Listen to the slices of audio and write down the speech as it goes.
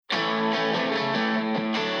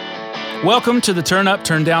Welcome to the Turn Up,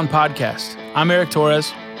 Turn Down podcast. I'm Eric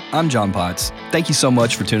Torres. I'm John Potts. Thank you so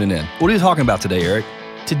much for tuning in. What are you talking about today, Eric?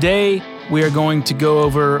 Today, we are going to go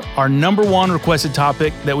over our number one requested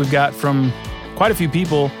topic that we've got from quite a few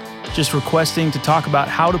people just requesting to talk about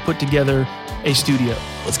how to put together a studio.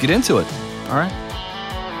 Let's get into it. All right.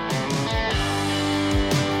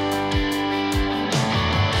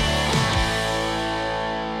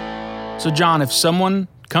 So, John, if someone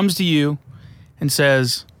comes to you and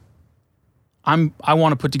says, I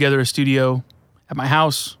want to put together a studio at my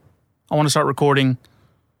house, I want to start recording,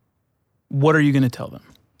 what are you going to tell them?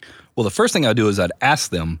 Well, the first thing I'd do is I'd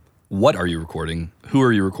ask them, what are you recording? Who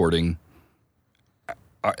are you recording?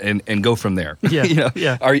 And go from there. Yeah,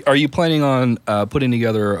 yeah. Are you planning on putting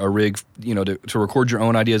together a rig, to record your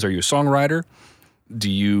own ideas? Are you a songwriter? Do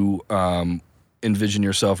you envision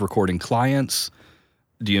yourself recording clients?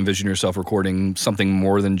 Do you envision yourself recording something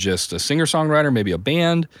more than just a singer-songwriter, maybe a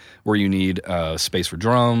band, where you need space for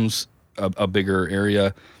drums, a bigger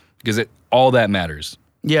area? Because all that matters.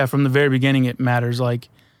 Yeah, from the very beginning, it matters. Like,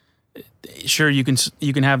 sure, you can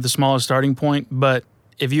have the smallest starting point, but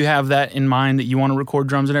if you have that in mind that you want to record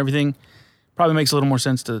drums and everything, probably makes a little more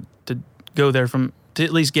sense to go there to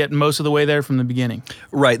at least get most of the way there from the beginning.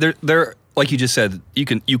 Right. There, like you just said, you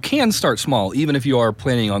can start small, even if you are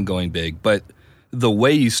planning on going big, but the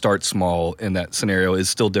way you start small in that scenario is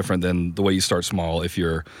still different than the way you start small if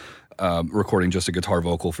you're recording just a guitar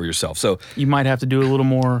vocal for yourself. So you might have to do a little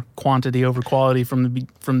more quantity over quality from the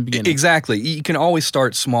beginning. Exactly. You can always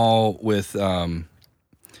start small with, my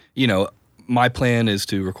plan is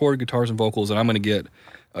to record guitars and vocals, and I'm going to get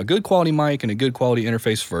a good quality mic and a good quality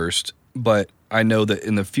interface first. But I know that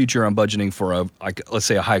in the future I'm budgeting for let's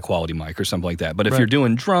say a high quality mic or something like that. But if you're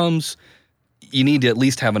doing drums, you need to at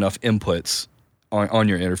least have enough inputs on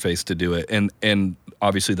your interface to do it, and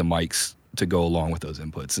obviously the mics to go along with those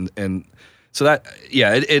inputs, and so that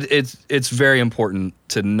it's very important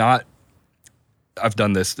to not. I've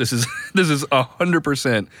done this. This is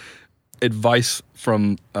 100% advice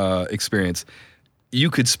from experience. You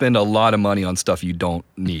could spend a lot of money on stuff you don't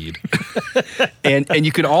need, and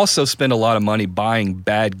you could also spend a lot of money buying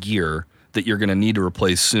bad gear that you're going to need to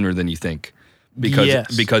replace sooner than you think,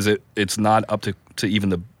 because it's not up to even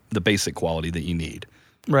the basic quality that you need.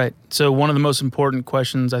 Right. So one of the most important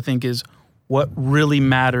questions, I think, is what really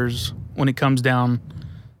matters when it comes down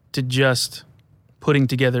to just putting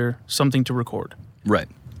together something to record. Right.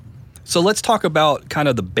 So let's talk about kind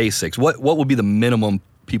of the basics. What would be the minimum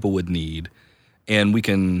people would need? And we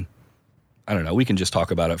can just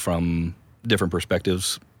talk about it from different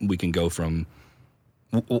perspectives. We can go from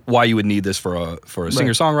why you would need this for a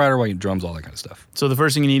singer-songwriter, why you need drums, all that kind of stuff. So the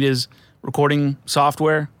first thing you need is recording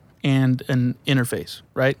software and an interface,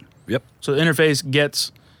 right? Yep. So the interface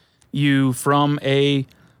gets you from a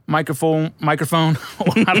microphone. I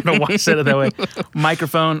don't know why I said it that way.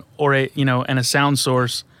 Microphone or and a sound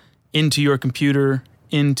source into your computer,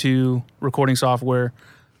 into recording software.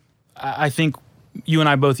 I think you and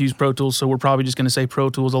I both use Pro Tools, so we're probably just going to say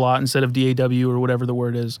Pro Tools a lot instead of DAW or whatever the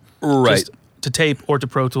word is. Right. Just to tape or to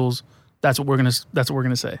Pro Tools. That's what we're gonna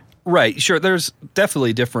say. Right, sure. There's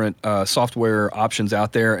definitely different software options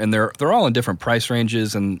out there, and they're all in different price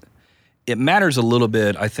ranges, and it matters a little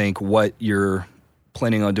bit, I think, what you're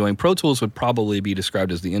planning on doing. Pro Tools would probably be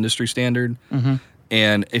described as the industry standard,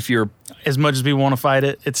 and if you're as much as we want to fight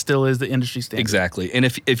it, it still is the industry standard. Exactly, and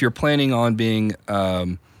if you're planning on being,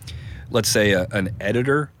 let's say, an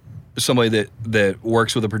editor, somebody that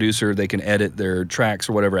works with a producer, they can edit their tracks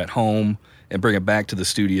or whatever at home and bring it back to the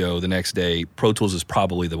studio the next day, Pro Tools is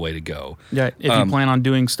probably the way to go. Yeah, if you plan on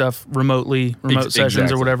doing stuff remote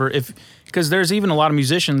sessions or whatever. Because there's even a lot of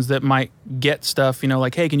musicians that might get stuff,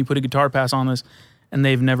 like, hey, can you put a guitar pass on this? And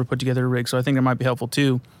they've never put together a rig. So I think that might be helpful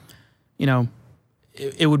too.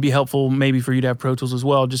 It would be helpful maybe for you to have Pro Tools as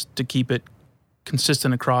well, just to keep it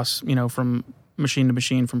consistent across, from machine to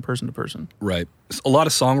machine, from person to person. Right. A lot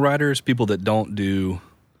of songwriters, people that don't do,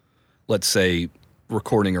 let's say,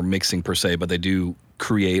 recording or mixing per se, but they do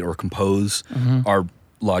create or compose, are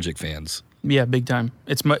Logic fans. Yeah, big time.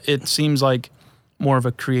 It seems like more of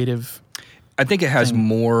a creative. I think it has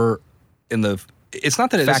more in the. It's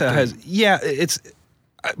not that it has. Yeah, it's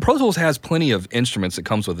Pro Tools has plenty of instruments that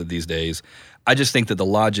comes with it these days. I just think that the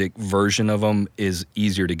Logic version of them is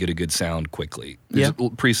easier to get a good sound quickly. Yeah.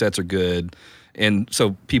 Presets are good, and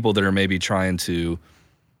so people that are maybe trying to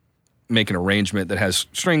make an arrangement that has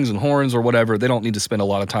strings and horns or whatever, they don't need to spend a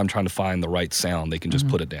lot of time trying to find the right sound. They can just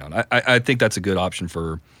put it down. I think that's a good option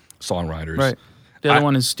for songwriters. Right. The other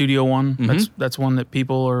one is Studio One. That's one that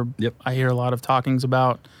people are. I hear a lot of talkings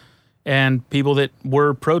about, and people that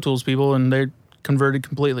were Pro Tools people, and they're converted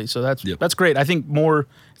completely. So that's Yep. that's great. I think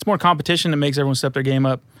it's more competition that makes everyone step their game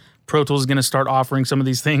up. Pro Tools is going to start offering some of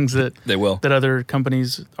these things that They will. that other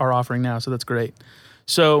companies are offering now. So that's great.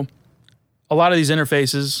 So a lot of these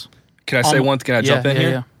interfaces. Can I say one? Can I jump in here?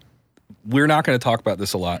 Yeah. We're not going to talk about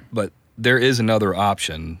this a lot, but there is another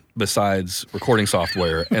option besides recording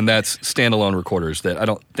software, and that's standalone recorders that I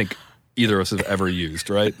don't think either of us have ever used,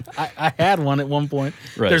 right? I had one at one point.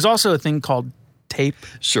 Right. There's also a thing called tape.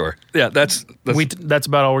 Sure. Yeah, that's That's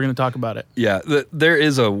about all we're going to talk about it. yeah. There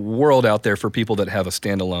is a world out there for people that have a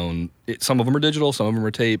standalone. Some of them are digital, some of them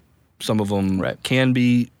are tape, some of them Right. can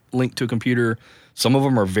be linked to a computer. Some of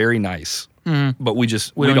them are very nice, but we don't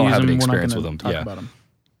use have any them. We're not experience gonna with them. talk Yeah. about them.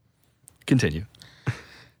 Continue.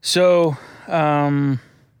 So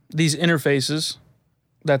these interfaces,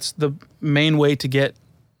 that's the main way to get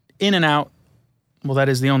in and out. Well, that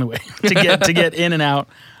is the only way to get in and out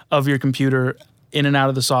of your computer, in and out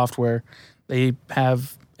of the software. They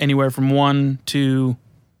have anywhere from 1 to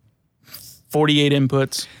 48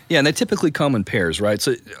 inputs. Yeah, and they typically come in pairs, right?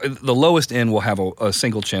 So the lowest end will have a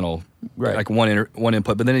single channel, Right. like one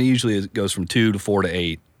input, but then it usually goes from 2 to 4 to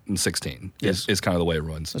 8 and 16 Yes. is kind of the way it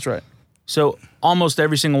runs. That's right. So almost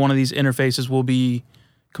every single one of these interfaces will be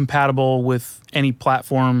compatible with any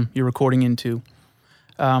platform you're recording into.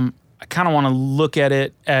 I kind of want to look at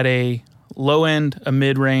it at a low end, a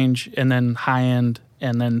mid range, and then high end,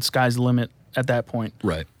 and then sky's the limit at that point.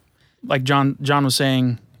 Right. Like John was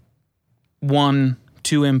saying, 1,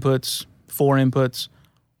 2 inputs, 4 inputs.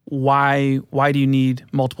 Why do you need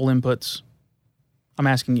multiple inputs? I'm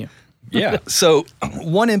asking you. Yeah. So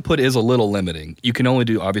one input is a little limiting. You can only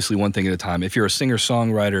do obviously one thing at a time. If you're a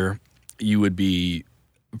singer-songwriter, you would be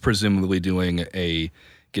presumably doing a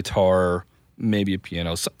guitar, maybe a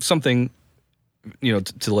piano, something,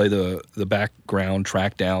 to lay the background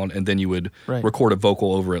track down, and then you would Right. record a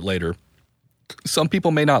vocal over it later. Some people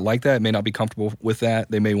may not like that, may not be comfortable with that.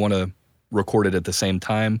 They may want to record it at the same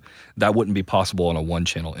time. That wouldn't be possible on a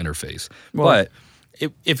one-channel interface. Well, but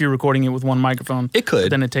If you're recording it with one microphone, it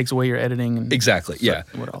could. then it takes away your editing. And Exactly, yeah.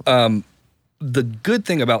 what else? The good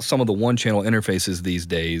thing about some of the one-channel interfaces these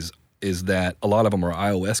days is that a lot of them are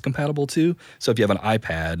iOS compatible too. So if you have an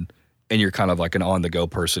iPad and you're kind of like an on-the-go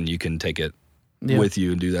person, you can take it Yeah. with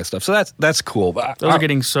you and do that stuff. So that's cool. But Those are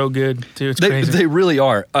getting so good too. It's crazy. They really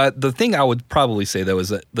are. The thing I would probably say though is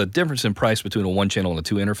that the difference in price between a one-channel and a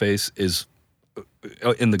two interface is,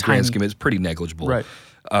 in the grand Tiny. scheme, it's pretty negligible. Right.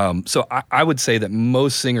 So I would say that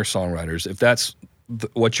most singer-songwriters, if that's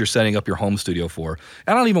what you're setting up your home studio for,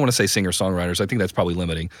 and I don't even want to say singer-songwriters, I think that's probably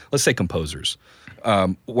limiting. Let's say composers,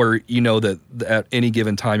 where you know that at any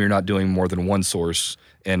given time you're not doing more than one source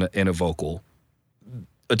and a vocal,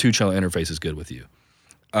 a two-channel interface is good with you.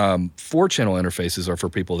 Four-channel interfaces are for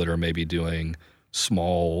people that are maybe doing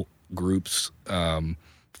small groups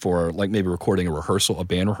for like maybe recording a rehearsal, a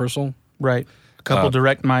band rehearsal. Right. A couple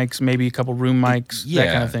direct mics, maybe a couple room mics, Yeah,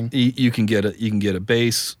 that kind of thing. You can get a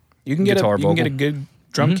bass. You can get guitar, you can get a vocal. good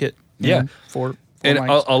drum kit. Yeah. For And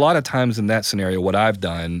mics. a lot of times in that scenario, what I've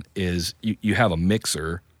done is you have a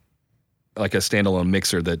mixer, like a standalone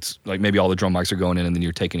mixer that's like maybe all the drum mics are going in, and then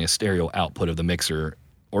you're taking a stereo output of the mixer,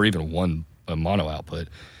 or even a mono output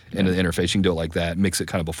into the interface. You can do it like that, mix it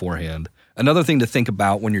kind of beforehand. Another thing to think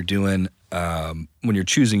about when you're doing when you're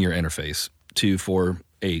choosing your interface 2, 4,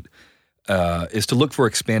 8 is to look for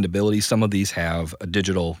expandability. Some of these have a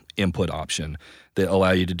digital input option that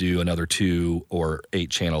allow you to do another 2 or 8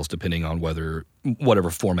 channels depending on whatever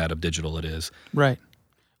format of digital it is. Right.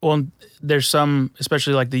 Well, there's some,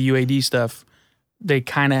 especially like the UAD stuff. They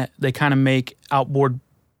kind of make outboard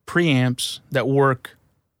preamps that work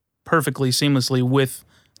perfectly seamlessly with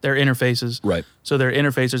their interfaces. Right. So their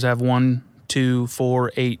interfaces have 1, 2,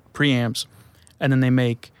 4, 8 preamps, and then they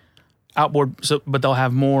make outboard. But they'll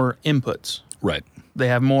have more inputs. Right. They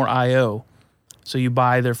have more I/O. So you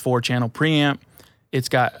buy their 4-channel preamp. It's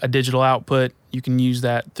got a digital output. You can use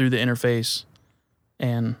that through the interface,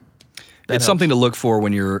 and It's something to look for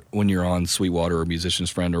when you're on Sweetwater or Musician's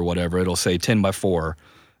Friend or whatever. It'll say 10x4,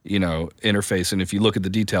 interface, and if you look at the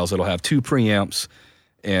details, it'll have 2 preamps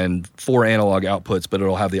and 4 analog outputs, but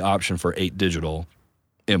it'll have the option for 8 digital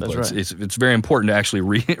inputs. That's right. It's very important to actually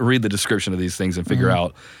read the description of these things and figure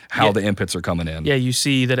out how Yeah. the inputs are coming in. Yeah, you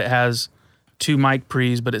see that it has 2 mic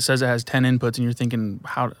pre's, but it says it has 10 inputs, and you're thinking,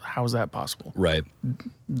 how is that possible? Right.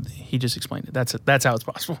 He just explained it. That's how it's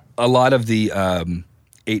possible. A lot of the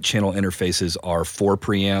 8-channel interfaces are 4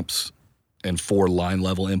 preamps and 4 line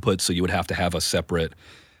level inputs, so you would have to have a separate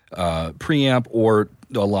preamp or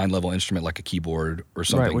a line level instrument like a keyboard or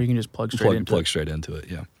something. Right, where you can just plug straight into it. straight into it.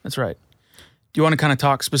 Yeah. That's right. Do you want to kind of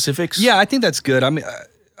talk specifics? Yeah, I think that's good. I mean,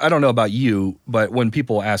 I don't know about you, but when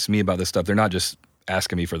people ask me about this stuff, they're not just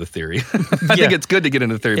asking me for the theory. I think it's good to get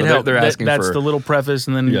into theory, but they're asking that's for... the little preface,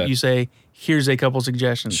 and then you say, here's a couple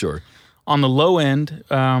suggestions. Sure. On the low end,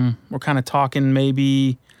 we're kind of talking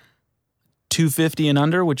maybe $250 and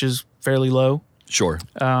under, which is fairly low. Sure.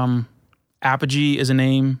 Apogee is a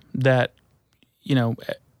name that,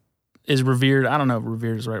 is revered. I don't know if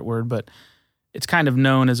revered is the right word, but it's kind of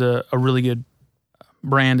known as a really good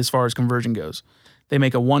brand as far as conversion goes. They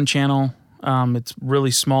make a one channel. It's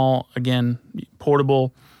really small, again,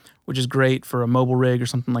 portable, which is great for a mobile rig or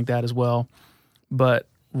something like that as well. But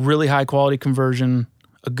really high quality conversion,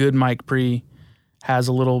 a good mic pre, has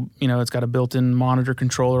a little, it's got a built-in monitor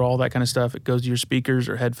controller, all that kind of stuff. It goes to your speakers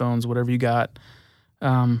or headphones, whatever you got.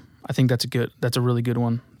 I think that's a really good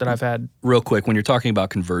one that I've had. Real quick, when you're talking about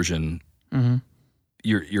conversion,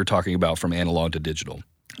 you're talking about from analog to digital.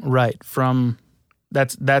 Right.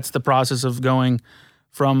 That's the process of going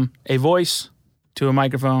from a voice to a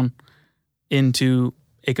microphone into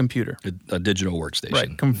a computer. A digital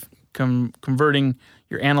workstation. Right. Converting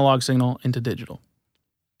your analog signal into digital.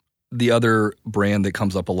 The other brand that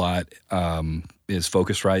comes up a lot is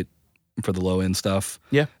Focusrite for the low-end stuff.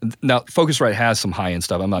 Yeah. Now, Focusrite has some high-end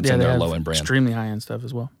stuff. I'm not saying they're a low-end brand. Extremely high-end stuff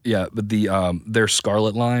as well. Yeah, but their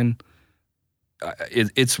Scarlett line,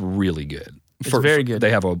 it's really good. It's very good.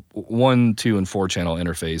 They have a 1, 2, and 4 channel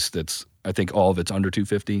interface that's, I think all of it's under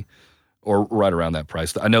 $250 or right around that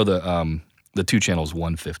price. I know the 2 channel is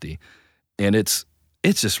 $150, and it's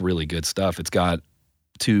just really good stuff. It's got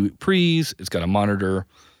 2 pre's, it's got a monitor,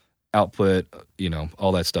 output,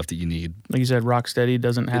 all that stuff that you need. Like you said, Rocksteady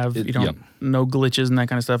doesn't have, no glitches and that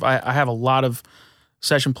kind of stuff. I have a lot of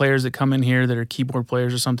session players that come in here that are keyboard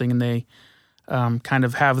players or something, and they kind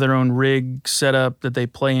of have their own rig set up that they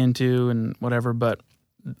play into and whatever, but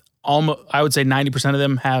almost, I would say 90% of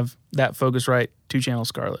them have that Focusrite 2-channel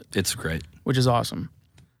Scarlett. It's great. Which is awesome.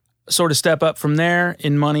 Sort of step up from there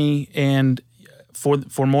in money, and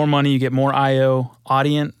for more money, you get more I/O.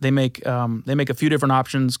 Audient, they make a few different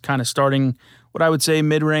options, kind of starting what I would say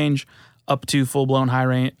mid-range up to full-blown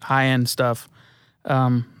high-end stuff.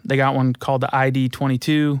 They got one called the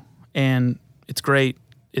ID22, and it's great.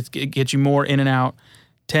 It gets you more in and out,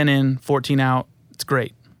 10 in, 14 out. It's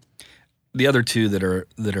great. The other two that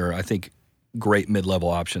are I think great mid-level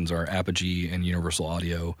options are Apogee and Universal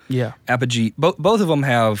Audio. Yeah. Apogee, both of them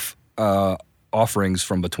have offerings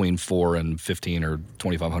from between $400 and $1,500 or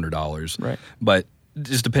 $2,500. Right. But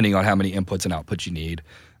just depending on how many inputs and outputs you need.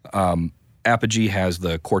 Apogee has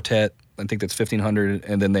the Quartet. I think that's $1,500,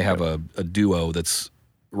 and then they have a Duo that's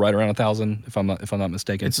right around $1,000, if I'm not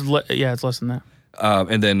mistaken. It's less than that.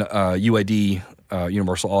 And then UAD,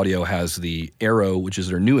 Universal Audio, has the Aero, which is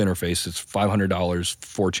their new interface. It's $500,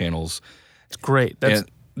 4 channels. It's great.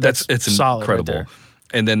 It's solid, incredible. right there.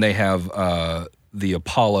 And then they have the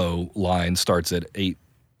Apollo line starts at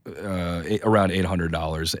around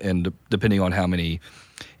 $800, and depending on how many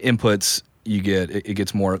inputs you get, it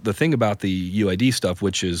gets more. The thing about the UAD stuff,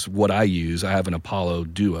 which is what I use, I have an Apollo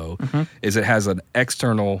Duo, is it has an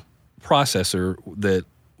external processor that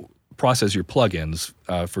process your plugins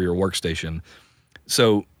for your workstation.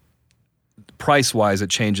 So price-wise, it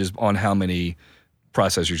changes on how many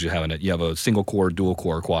processors you have in it. You have a single core, dual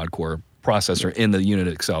core, quad core processor in the unit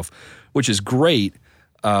itself, which is great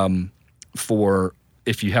for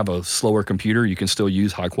if you have a slower computer, you can still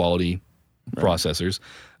use high-quality processors.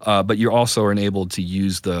 But you also are enabled to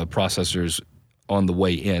use the processors on the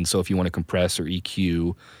way in. So if you want to compress or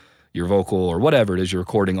EQ your vocal or whatever it is you're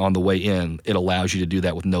recording on the way in, it allows you to do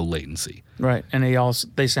that with no latency. Right, and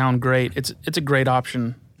they sound great. It's a great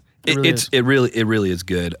option. It really is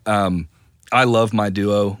good. I love my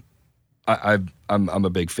Duo. I'm a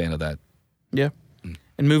big fan of that. Yeah,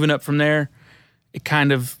 and moving up from there, it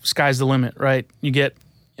kind of sky's the limit, right? You get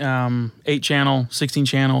 8-channel,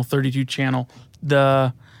 16-channel, 32-channel.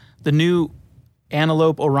 The new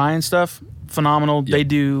Antelope Orion stuff, phenomenal. Yep. They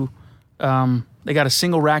do. They got a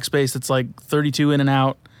single rack space that's like 32 in and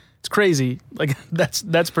out. It's crazy. Like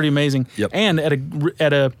that's pretty amazing. Yep. And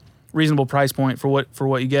at a reasonable price point for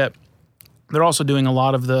what you get. They're also doing a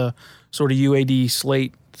lot of the sort of UAD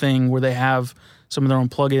slate thing where they have some of their own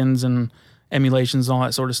plugins and emulations and all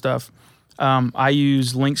that sort of stuff. I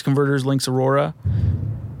use Lynx converters, Lynx Aurora.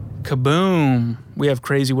 Kaboom! We have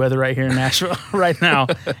crazy weather right here in Nashville right now,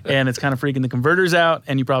 and it's kind of freaking the converters out,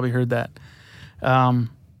 and you probably heard that.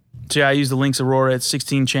 So yeah, I use the Lynx Aurora. It's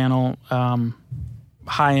 16-channel,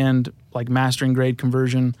 high-end, like mastering grade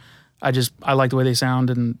conversion. I like the way they sound,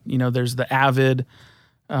 and there's the Avid.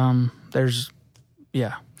 All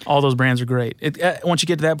those brands are great. Once you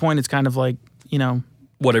get to that point, it's kind of like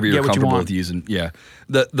whatever you're Get what you comfortable want. with using. Yeah.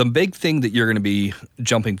 The big thing that you're going to be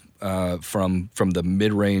jumping from the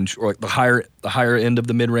mid range or the higher end of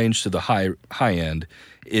the mid range to the high end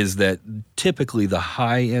is that typically the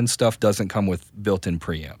high end stuff doesn't come with built-in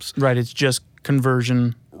preamps. Right. It's just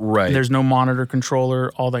conversion. Right. There's no monitor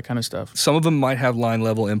controller, all that kind of stuff. Some of them might have line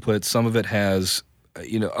level inputs. Some of it has,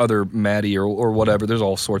 other MADI or whatever. There's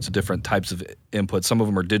all sorts of different types of inputs. Some of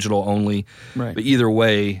them are digital only. Right. But either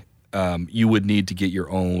way, you would need to get your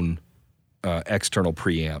own external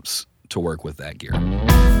preamps to work with that gear.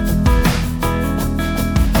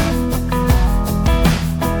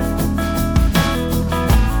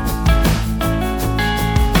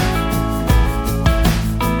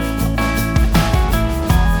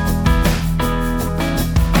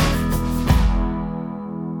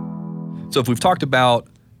 So if we've talked about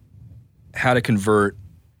how to convert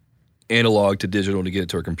analog to digital to get it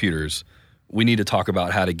to our computers, we need to talk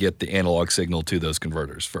about how to get the analog signal to those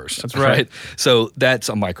converters first. That's right. So that's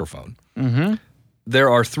a microphone. Mm-hmm. There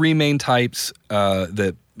are three main types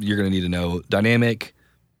that you're going to need to know: dynamic,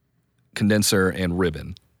 condenser, and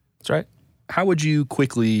ribbon. That's right. How would you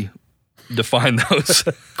quickly define those?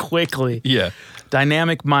 Quickly. Yeah.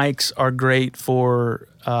 Dynamic mics are great for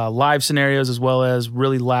live scenarios as well as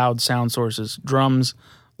really loud sound sources. Drums,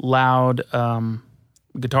 loud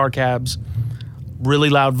guitar cabs, really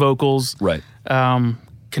loud vocals. Right.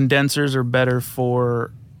 Condensers are better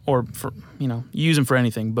use them for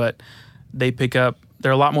anything, but they're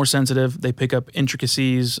a lot more sensitive. They pick up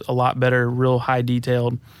intricacies a lot better, real high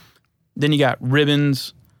detailed. Then you got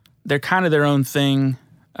ribbons. They're kind of their own thing.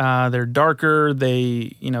 They're darker.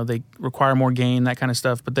 They require more gain, that kind of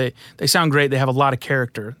stuff. But they sound great. They have a lot of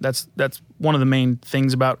character. That's one of the main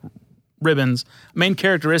things about ribbons. Main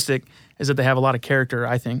characteristic is that they have a lot of character,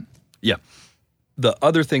 I think. Yeah. The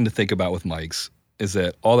other thing to think about with mics is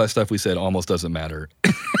that all that stuff we said almost doesn't matter.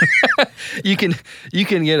 You can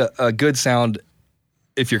get a good sound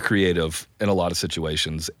if you're creative in a lot of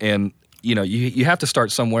situations. And you have to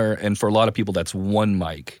start somewhere, and for a lot of people that's one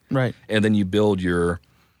mic. Right. And then you build your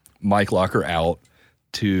mic locker out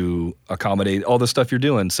to accommodate all the stuff you're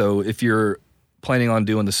doing. So if you're planning on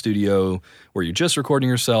doing the studio where you're just recording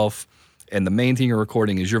yourself and the main thing you're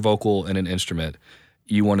recording is your vocal and an instrument,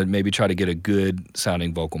 you want to maybe try to get a good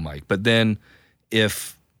sounding vocal mic. But then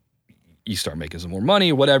if you start making some more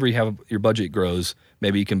money or whatever, your budget grows,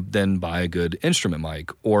 maybe you can then buy a good instrument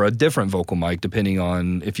mic or a different vocal mic, depending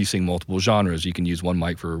on if you sing multiple genres. You can use one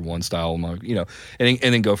mic for one style, and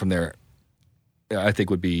then go from there. I think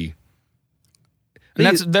would be.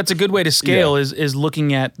 And that's a good way to scale is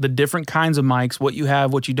looking at the different kinds of mics, what you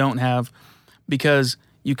have, what you don't have, because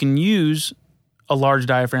you can use a large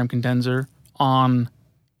diaphragm condenser on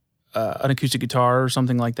an acoustic guitar or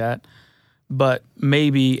something like that, but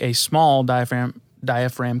maybe a small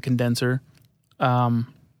diaphragm condenser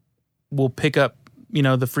will pick up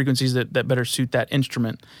the frequencies that better suit that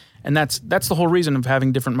instrument, and that's the whole reason of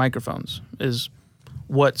having different microphones is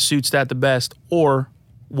what suits that the best, or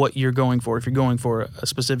what you're going for. If you're going for a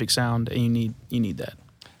specific sound and you need that.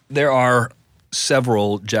 There are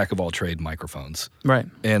several jack of all trade microphones, right?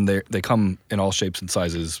 And they come in all shapes and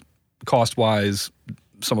sizes, cost wise.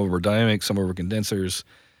 Some of them are dynamic, some of them are condensers,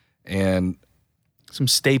 and some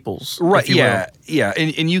staples, right? If you will. Yeah.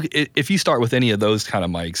 And you, if you start with any of those kind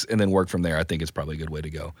of mics and then work from there, I think it's probably a good way to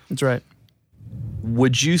go. That's right.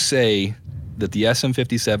 Would you say that the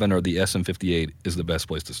SM57 or the SM58 is the best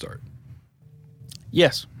place to start?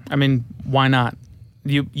 Yes. I mean, why not?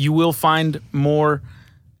 You will find more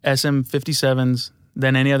SM57s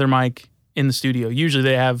than any other mic in the studio. Usually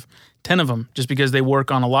they have 10 of them just because they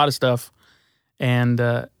work on a lot of stuff, and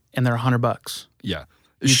they're $100. Yeah.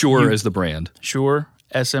 Shure is the brand. Shure,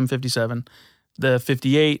 SM57. The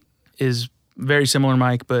 58 is very similar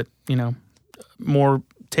mic, but, more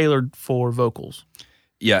tailored for vocals.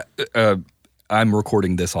 Yeah. I'm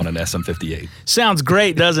recording this on an SM58. Sounds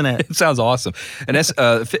great, doesn't it? It sounds awesome. And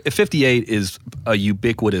 58 is a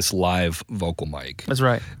ubiquitous live vocal mic. That's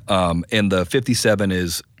right. And the 57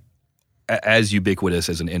 is as ubiquitous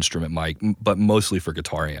as an instrument mic, but mostly for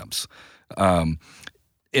guitar amps. And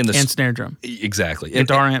snare drum. Exactly.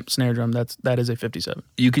 Guitar amp, snare drum, that is a 57.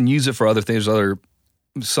 You can use it for other things.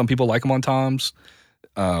 Some people like them on toms.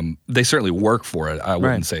 They certainly work for it. I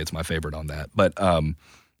wouldn't say it's my favorite on that. But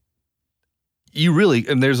you really,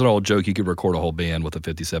 and there's an old joke, you could record a whole band with a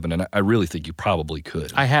 57, and I really think you probably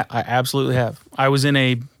could. I absolutely have. I was in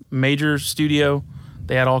a major studio.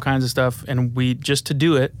 They had all kinds of stuff, and we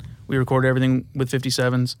recorded everything with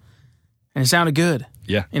 57s, and it sounded good.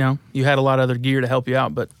 Yeah. You had a lot of other gear to help you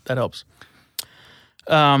out, but that helps.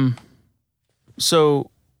 So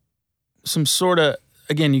some sort of,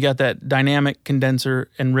 again, you got that dynamic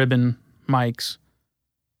condenser and ribbon mics.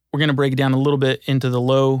 We're going to break it down a little bit into the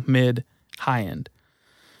low, mid, high end.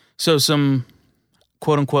 So some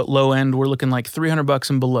quote unquote low end, we're looking like $300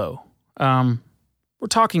 and below. We're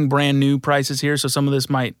talking brand new prices here, so some of this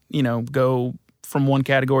might, go from one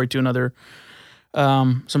category to another.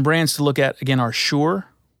 Some brands to look at again are Shure,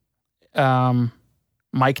 MicTech.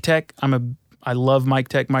 I love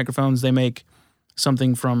MicTech microphones. They make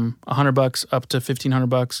something from $100 up to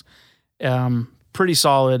 $1,500. Pretty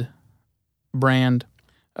solid brand.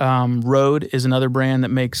 Rode is another brand that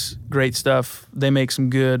makes great stuff. They make some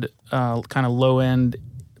good kind of low end,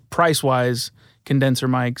 price wise condenser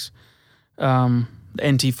mics. The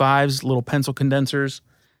NT5s, little pencil condensers,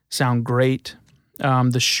 sound great.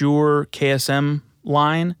 The Shure KSM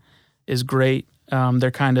line is great.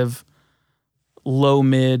 They're kind of low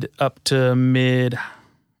mid up to mid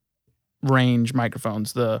range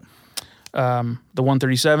microphones. The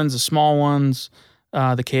 137s, the small ones,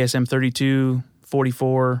 the KSM 32,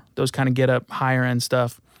 44, those kind of get up higher end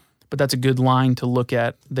stuff. But that's a good line to look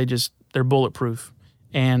at. They're bulletproof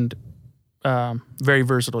and very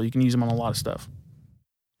versatile. You can use them on a lot of stuff.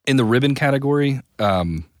 In the ribbon category,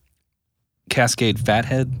 Cascade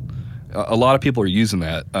Fathead, a lot of people are using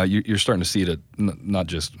that. You're starting to see it at not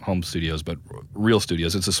just home studios, but real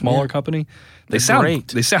studios. It's a smaller company. They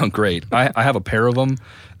sound great. I have a pair of them.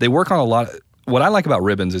 They work on a lot. What I like about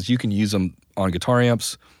ribbons is you can use them on guitar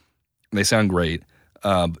amps. They sound great.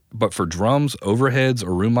 But for drums, overheads,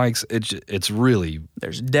 or room mics, it's really...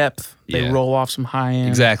 There's depth. They roll off some high end.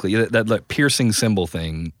 Exactly. That piercing cymbal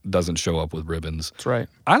thing doesn't show up with ribbons. That's right.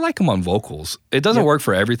 I like them on vocals. It doesn't work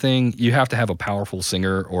for everything. You have to have a powerful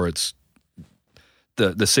singer, or it's...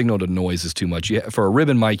 The signal to noise is too much. For a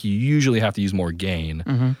ribbon mic, you usually have to use more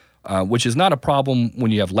gain, which is not a problem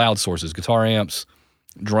when you have loud sources, guitar amps,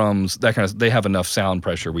 drums, that kind of... They have enough sound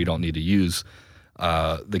pressure we don't need to use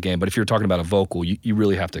the gain. But if you're talking about a vocal, you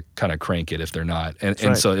really have to kind of crank it if they're not.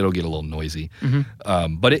 And so it'll get a little noisy.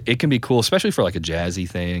 But it can be cool, especially for like a jazzy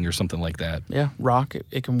thing or something like that. Yeah, rock,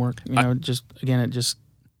 it can work. It just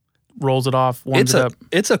rolls it off, warms it up.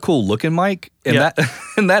 It's a cool looking mic, and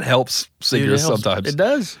that helps singers sometimes. It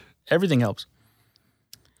does. Everything helps.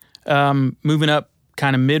 Moving up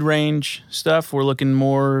kind of mid-range stuff, we're looking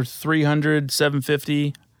more 300,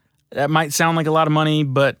 750. That might sound like a lot of money,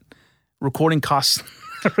 but recording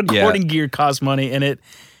gear costs money, and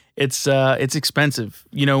it's expensive.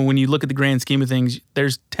 When you look at the grand scheme of things,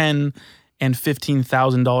 there's $10,000 and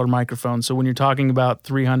 $15,000 microphones. So when you're talking about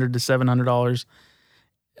 $300 to $700,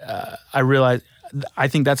 I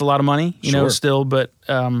think that's a lot of money, still, but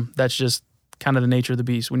that's just kind of the nature of the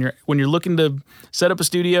beast. When you're looking to set up a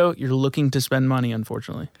studio, you're looking to spend money,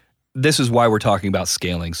 unfortunately. This is why we're talking about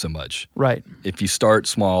scaling so much. Right. If you start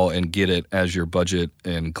small and get it as your budget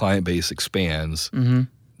and client base expands,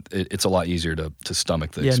 it's a lot easier to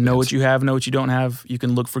stomach the expense. Know what you have, know what you don't have. You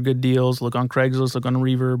can look for good deals, look on Craigslist, look on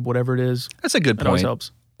Reverb, whatever it is. That's a good point. It always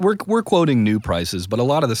helps. We're quoting new prices, but a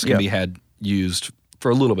lot of this can be used for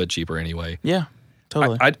a little bit cheaper anyway. Yeah,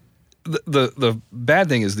 totally. The bad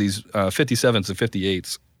thing is these 57s and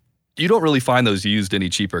 58s, you don't really find those used any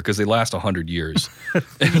cheaper because they last 100 years.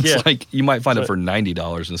 It's like you might find it for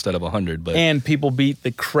 $90 instead of $100. But and people beat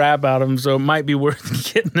the crap out of them, so it might be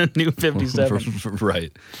worth getting a new 57.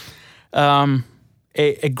 Right.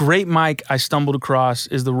 A great mic I stumbled across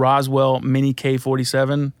is the Roswell Mini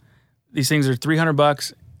K47. These things are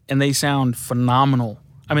 $300 and they sound phenomenal.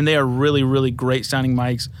 I mean, they are really, really great sounding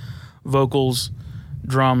mics, vocals,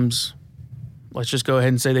 drums. Let's just go ahead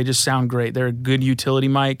and say they just sound great. They're a good utility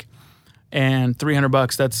mic, and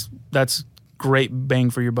 $300, that's great bang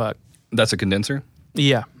for your buck. That's a condenser?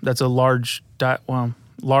 Yeah, that's a largish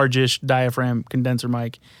diaphragm condenser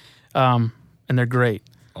mic, and they're great.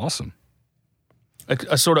 Awesome.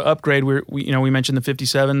 A sort of upgrade. We mentioned the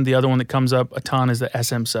 57. The other one that comes up a ton is the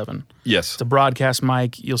SM7. Yes, it's a broadcast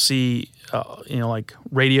mic. You'll see, like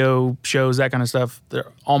radio shows, that kind of stuff. They're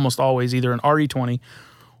almost always either an RE20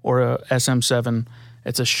 or a SM7.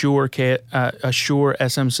 It's a Shure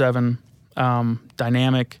SM7,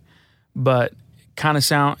 dynamic, but kind of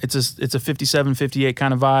sound. It's a 57, 58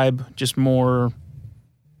 kind of vibe,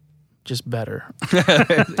 just better.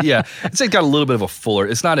 Yeah, it's got a little bit of a fuller.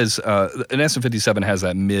 It's not as an SM57 has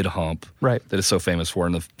that mid hump that it's so famous for,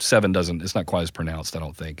 and the 7 doesn't. It's not quite as pronounced, I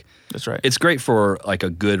don't think. That's right. It's great for like a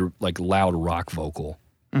good loud rock vocal.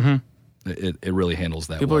 It really handles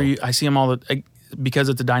that. I see them all because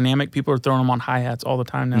it's a dynamic. People are throwing them on hi-hats all the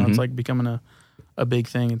time now. It's like becoming a big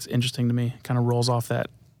thing. It's interesting to me. It kind of rolls off that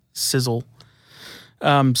sizzle.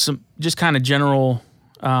 Some just kind of general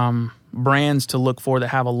brands to look for that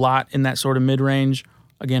have a lot in that sort of mid-range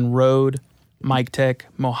Again, Rode, Mic Tech,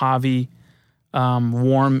 Mojave,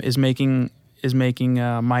 Warm is making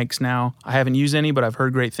mics now. I haven't used any, but I've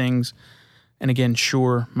heard great things. And again,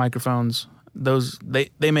 Shure microphones. Those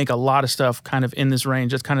they make a lot of stuff kind of in this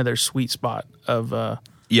range. That's kind of their sweet spot of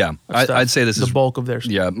yeah. I'd say this the is bulk of their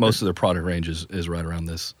most of their product range is right around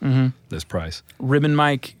this this price. Ribbon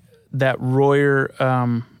mic, that Royer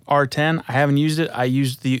R10. I haven't used it. I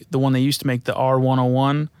used the one they used to make, the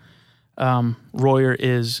R101. Royer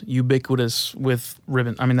is ubiquitous with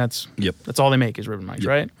ribbon. I mean, that's all they make is ribbon mics,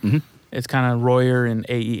 right? Mm-hmm. It's kind of Royer and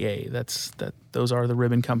AEA. Those are the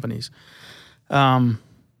ribbon companies.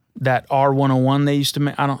 That R101 they used to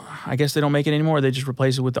make, I guess they don't make it anymore. They just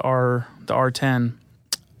replace it with the R10.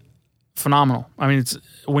 Phenomenal. I mean, it's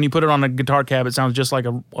when you put it on a guitar cab, it sounds just like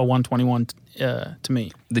a 121 to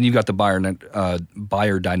me. Then you've got the Beyer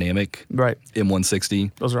Dynamic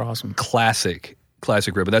M160. Those are awesome. Classic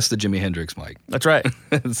ribbon. That's the Jimi Hendrix mic. That's right.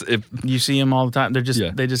 You see them all the time.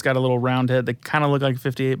 They just got a little round head. They kind of look like a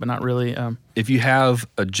 58, but not really. If you have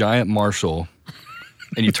a giant Marshall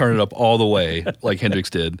and you turn it up all the way like Hendrix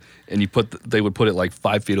did, and they would put it like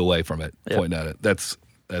 5 feet away from it, pointing at it. That's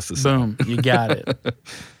the sound. Boom. You got it.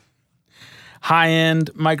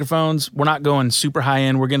 High-end microphones. We're not going super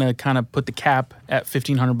high-end. We're going to kind of put the cap at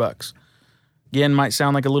 $1,500. Again, might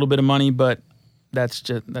sound like a little bit of money, but that's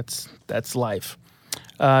life.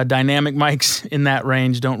 Dynamic mics in that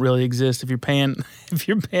range don't really exist. If you're paying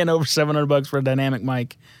over $700 for a dynamic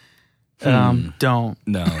mic, don't. No.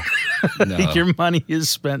 I think your money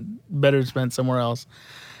is better spent somewhere else.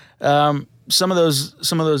 Some of those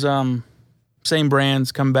same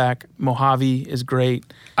brands come back. Mojave is great.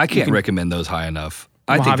 I can't recommend those high enough.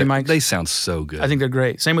 Mojave I think mics. They sound so good. I think they're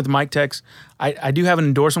great. Same with Mic Techs. I do have an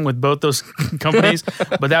endorsement with both those companies,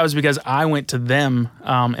 but that was because I went to them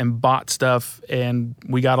and bought stuff, and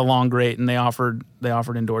we got along great, and they offered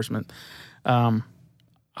endorsement.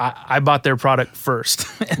 I bought their product first,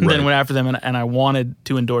 and then went after them, and I wanted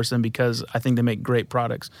to endorse them because I think they make great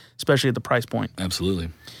products, especially at the price point. Absolutely.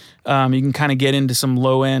 You can kind of get into some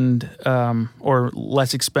low-end or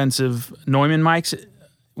less expensive Neumann mics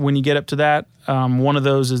when you get up to that. One of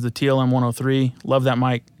those is the TLM 103. Love that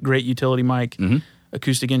mic. Great utility mic. Mm-hmm.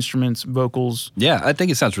 Acoustic instruments, vocals. Yeah, I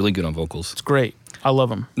think it sounds really good on vocals. It's great. I love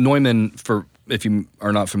them. Neumann, if you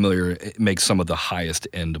are not familiar, it makes some of the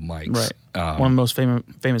highest-end mics. Right. One of the most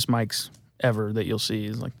famous mics ever that you'll see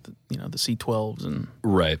is like the C12s and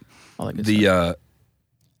all that good stuff.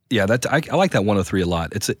 Yeah, I like that 103 a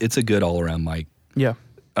lot. It's a good all-around mic. Yeah.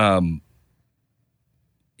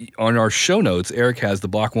 On our show notes, Eric has the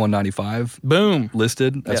Block 195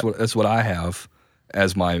 listed. That's what I have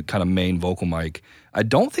as my kind of main vocal mic. I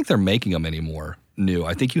don't think they're making them anymore new.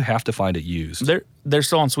 I think you have to find it used. They're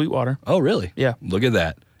still on Sweetwater. Oh, really? Yeah. Look at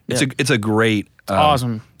that. It's a great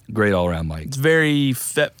awesome. Great all-around mic. It's very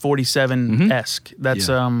FET 47-esque. That's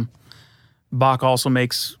Bach also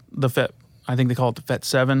makes the FET, I think they call it the FET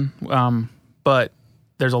 7. But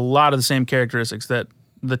there's a lot of the same characteristics that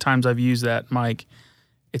the times I've used that mic,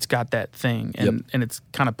 it's got that thing, and it's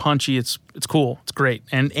kind of punchy. It's cool. It's great,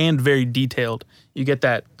 and very detailed. You get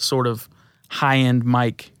that sort of high-end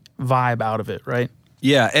mic vibe out of it, right?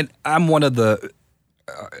 Yeah, and I'm one of the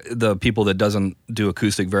people that doesn't do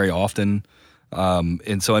acoustic very often,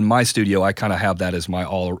 and so in my studio, I kind of have that as my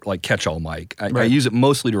catch-all mic. I use it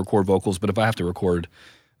mostly to record vocals, but if I have to record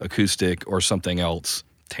acoustic or something else,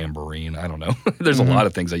 tambourine, I don't know. There's a lot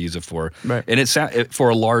of things I use it for. Right. And for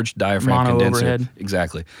a large diaphragm condenser. Overhead.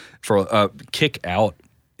 Exactly. For a kick out,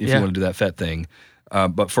 if you want to do that FET thing.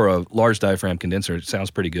 But for a large diaphragm condenser, it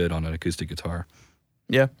sounds pretty good on an acoustic guitar.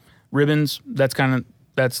 Yeah. Ribbons,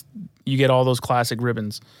 you get all those classic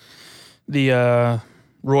ribbons. The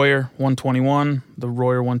Royer 121, the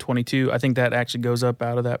Royer 122, I think that actually goes up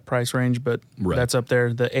out of that price range, but that's up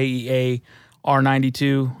there. The AEA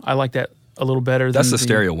R92, I like that a little better. That's the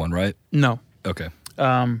stereo one, right? No. Okay.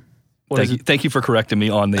 Thank you for correcting me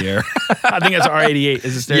on the air. I think that's R88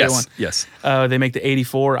 is the stereo one. Yes. They make the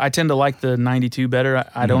 84. I tend to like the 92 better.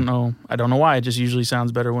 I don't know why. It just usually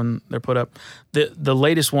sounds better when they're put up. The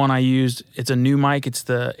latest one I used, it's a new mic. It's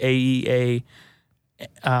the AEA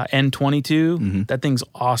N22. Mm-hmm. That thing's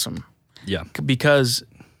awesome. Yeah. Because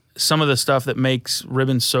some of the stuff that makes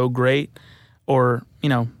ribbons so great, or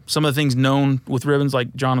some of the things known with ribbons,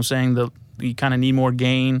 like John was saying, you kind of need more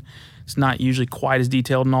gain. It's not usually quite as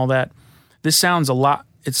detailed and all that. This sounds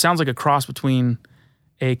it sounds like a cross between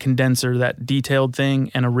a condenser, that detailed thing,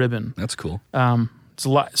 and a ribbon. That's cool. It's a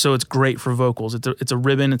lot, so it's great for vocals. It's a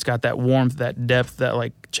ribbon. It's got that warmth, that depth, that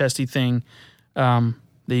like chesty thing that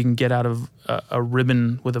you can get out of a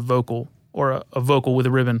ribbon with a vocal, or a vocal with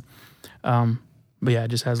a ribbon. But yeah, it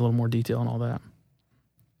just has a little more detail and all that.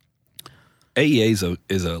 AEA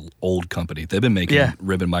is a old company. They've been making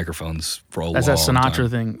ribbon microphones for a long time. That's that Sinatra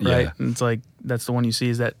thing, right? Yeah. And it's like, that's the one you see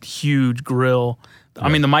is that huge grill. I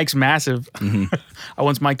mean, the mic's massive. Mm-hmm. I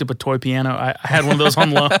once mic'd up a toy piano. I had one of those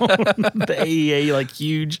on loan. The AEA, like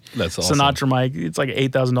huge That's awesome. Sinatra mic. It's like an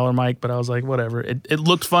 $8,000 mic, but I was like, whatever. It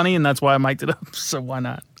looked funny, and that's why I mic'd it up. So why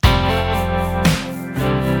not?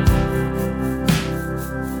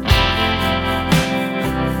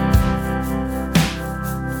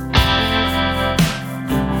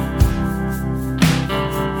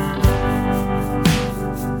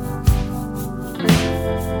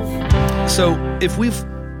 So if we've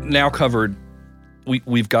now covered,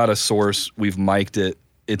 we've got a source, we've mic'd it,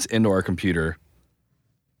 it's into our computer,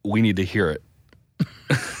 we need to hear it.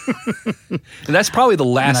 And that's probably the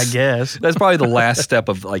last. I guess that's probably the last step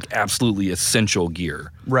of like absolutely essential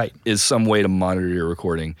gear. Right. Is some way to monitor your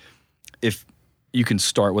recording. If you can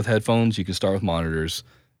start with headphones, you can start with monitors.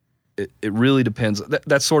 It really depends.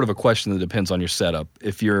 That's sort of a question that depends on your setup.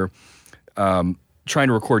 If you're trying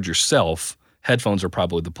to record yourself, headphones are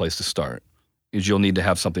probably the place to start, because you'll need to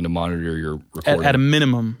have something to monitor your recording. At a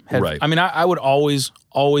minimum. Right. I mean, I would always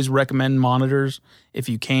recommend monitors if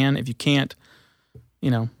you can. If you can't,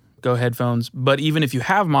 go headphones. But even if you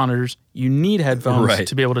have monitors, you need headphones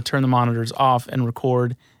to be able to turn the monitors off and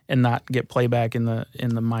record and not get playback in the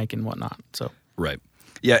mic and whatnot. So right.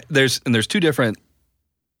 Yeah, there's two different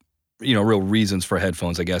real reasons for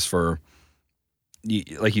headphones, I guess, for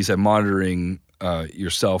like you said, monitoring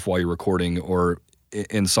yourself while you're recording, or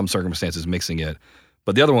in some circumstances mixing it.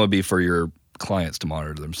 But the other one would be for your clients to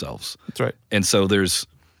monitor themselves. That's right. And so there's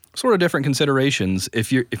sort of different considerations.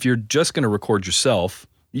 If you're just going to record yourself,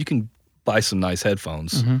 you can buy some nice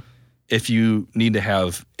headphones. Mm-hmm. If you need to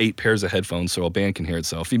have 8 pairs of headphones so a band can hear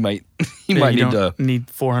itself, you might need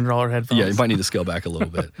 $400 headphones. Yeah, you might need to scale back a little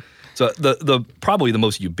bit. So the probably the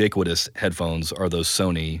most ubiquitous headphones are those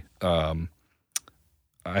Sony.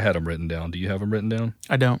 I had them written down. Do you have them written down?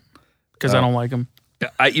 I don't, because I don't like them.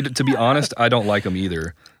 To be honest, I don't like them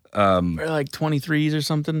either. They're like 23s or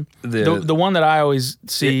something. The one that I always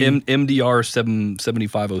see, MDR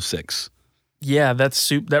 7506. Yeah, that's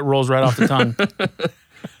soup. That rolls right off the tongue.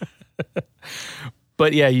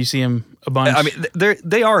 But yeah, you see them a bunch. I mean,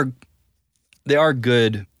 they are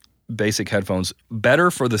good basic headphones.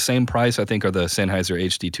 Better for the same price, I think, are the Sennheiser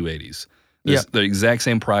HD 280s. Yeah, the exact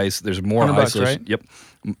same price. There's more isolation. Right? Yep,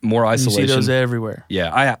 more isolation. You see those everywhere.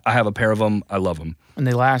 Yeah, I have a pair of them. I love them, and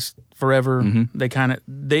they last forever. Mm-hmm.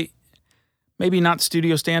 They maybe not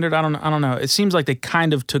studio standard. I don't know. It seems like they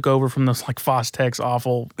kind of took over from those like Fostex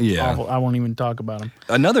awful. I won't even talk about them.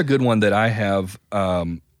 Another good one that I have,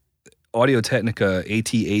 Audio-Technica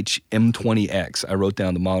ATH M20X. I wrote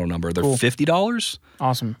down the model number. They're $50.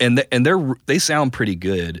 Awesome. And they sound pretty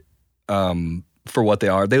good for what they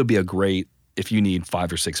are. They would be a great if you need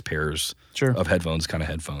 5 or 6 pairs of headphones, kind of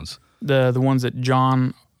headphones. The ones that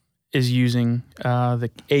John is using,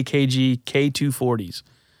 the AKG K240s.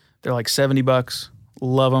 They're like $70.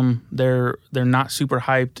 Love them. They're not super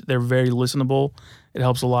hyped. They're very listenable. It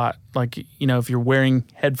helps a lot. Like, if you're wearing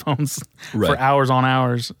headphones for hours on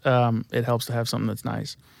hours, it helps to have something that's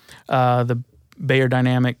nice. The Bayer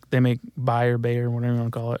Dynamic, they make Bayer, whatever you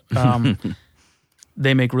want to call it.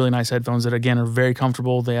 They make really nice headphones that, again, are very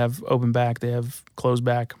comfortable. They have open back. They have closed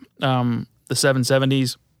back. The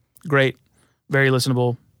 770s, great. Very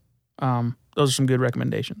listenable. Those are some good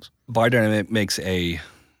recommendations. Bayer Dynamic makes a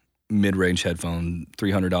mid-range headphone,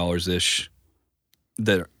 $300-ish,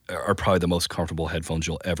 that are probably the most comfortable headphones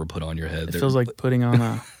you'll ever put on your head. It feels like putting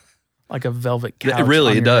on a velvet couch.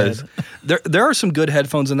 It does. There are some good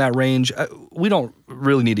headphones in that range. We don't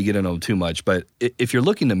really need to get into them too much, but if you're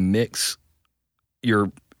looking to mix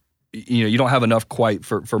you don't have enough quite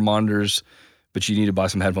for monitors, but you need to buy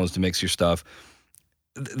some headphones to mix your stuff,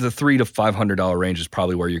 the $300 to $500 range is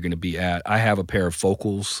probably where you're going to be at. I have a pair of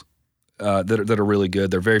Focals that are really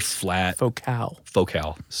good. They're very flat. Focal.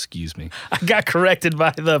 Excuse me. I got corrected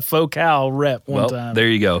by the Focal rep one time. There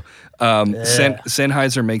you go.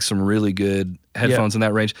 Sennheiser makes some really good headphones in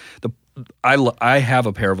that range. I have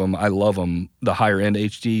a pair of them. I love them. The higher end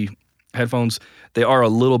HD headphones. They are a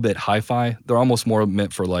little bit hi-fi. They're almost more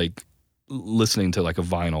meant for like listening to like a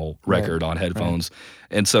vinyl record on headphones.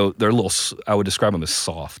 Right. And so they're a little, I would describe them as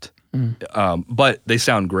soft. But they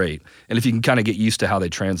sound great. And if you can kind of get used to how they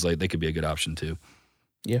translate, they could be a good option too.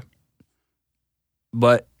 Yeah.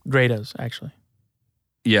 But Grados, actually.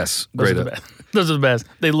 Yes, Grados. Those are the best.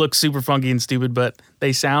 They look super funky and stupid, but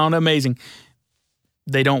they sound amazing.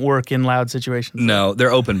 They don't work in loud situations. No,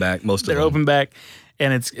 they're open back, most of them. They're open back.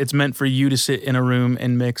 and it's meant for you to sit in a room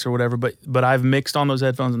and mix or whatever. But I've mixed on those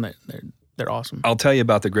headphones, and they're awesome. I'll tell you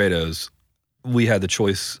about the Grados. We had the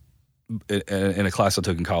choice in a class I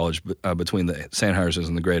took in college between the Sennheisers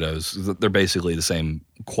and the Grados. They're basically the same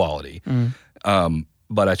quality.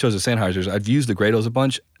 But I chose the Sennheisers. I've used the Grados a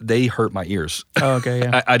bunch. They hurt my ears. Oh, okay,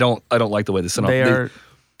 yeah. I don't like the way they sound. They're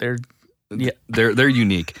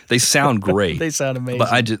unique. They sound great. They sound amazing.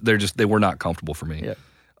 But they were not comfortable for me. Yeah.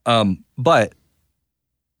 But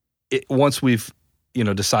once we've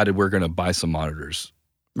decided we're going to buy some monitors,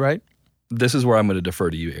 right? This is where I'm going to defer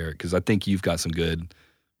to you, Eric, because I think you've got some good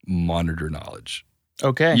monitor knowledge.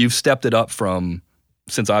 Okay. You've stepped it up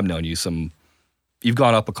since I've known you. You've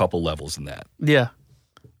gone up a couple levels in that. Yeah.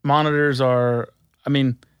 Monitors are,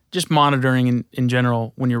 just monitoring in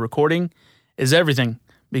general when you're recording is everything,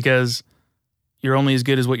 because you're only as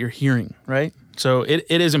good as what you're hearing, right? So it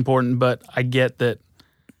is important, but I get that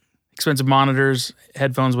expensive monitors,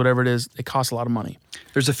 headphones, whatever it is, it costs a lot of money.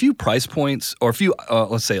 There's a few price points, or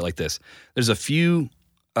let's say it like this. There's a few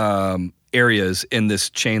areas in this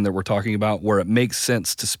chain that we're talking about where it makes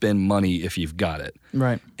sense to spend money if you've got it.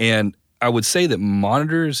 Right. And I would say that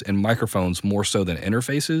monitors and microphones more so than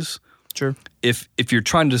interfaces. Sure. If you're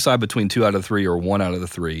trying to decide between 2 out of 3 or 1 out of the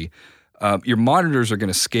 3, your monitors are going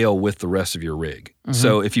to scale with the rest of your rig. Mm-hmm.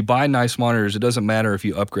 So if you buy nice monitors, it doesn't matter if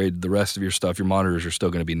you upgrade the rest of your stuff. Your monitors are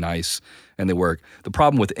still going to be nice and they work. The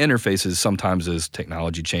problem with interfaces sometimes is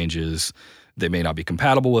technology changes. They may not be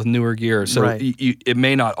compatible with newer gear. So right. It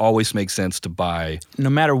may not always make sense to buy.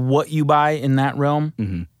 No matter what you buy in that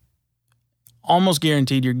realm, almost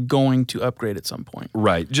guaranteed you're going to upgrade at some point.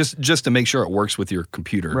 Right. Just to make sure it works with your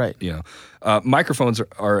computer. Right. Microphones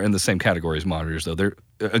are in the same category as monitors, though.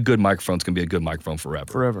 A good microphone's can be a good microphone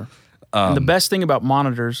forever. And the best thing about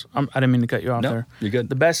monitors, I didn't mean to cut you off there. You're good.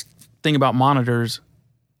 The best thing about monitors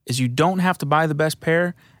is you don't have to buy the best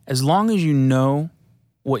pair as long as you know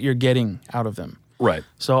what you're getting out of them. Right.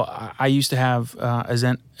 So I used to have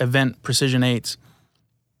Event Precision 8s,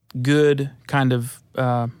 good kind of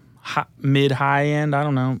mid-high end. I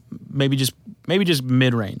don't know, maybe just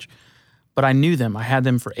mid-range. But I knew them. I had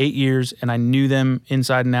them for 8 years, and I knew them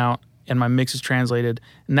inside and out, and my mix is translated.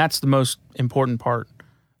 And that's the most important part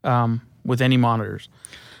with any monitors.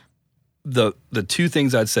 The two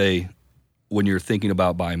things I'd say when you're thinking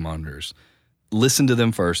about buying monitors, listen to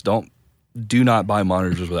them first. Do not buy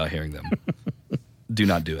monitors without hearing them. Do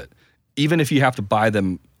not do it. Even if you have to buy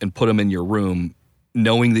them and put them in your room,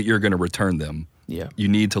 knowing that you're going to return them, you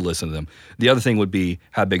need to listen to them. The other thing would be,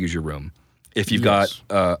 how big is your room? If you've got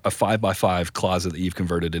a 5x5 closet that you've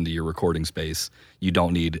converted into your recording space, you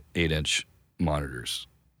don't need 8-inch monitors.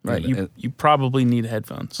 Right. You probably need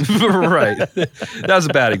headphones. Right. That was a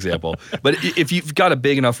bad example. But if you've got a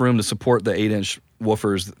big enough room to support the 8-inch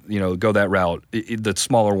woofers, go that route. The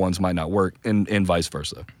smaller ones might not work, and vice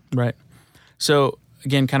versa. Right. So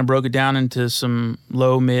again, kind of broke it down into some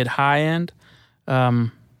low, mid, high end.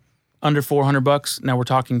 Under $400. Now we're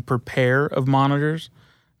talking per pair of monitors,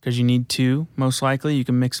 because you need 2 most likely. You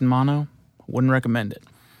can mix in mono. Wouldn't recommend it.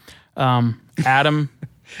 Adam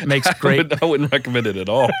makes great. I wouldn't recommend it at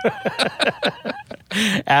all.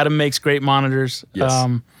 Adam makes great monitors. Yes.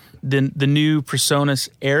 The new PreSonus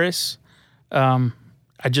Aris. I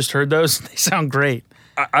just heard those. They sound great.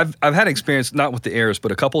 I've had experience not with the Aris,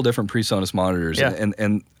 but a couple different PreSonus monitors, Yeah.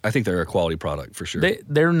 and I think they're a quality product for sure.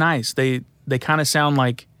 They're nice. They kind of sound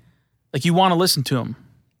like you want to listen to them.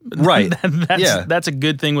 Right. That's a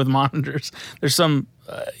good thing with monitors. There's some,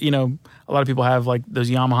 a lot of people have like those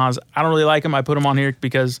Yamahas. I don't really like them. I put them on here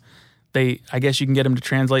because I guess you can get them to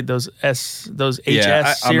translate those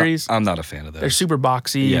HS series. I'm not a fan of those. They're super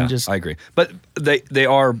boxy and just. I agree. But they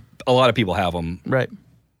are, a lot of people have them. Right.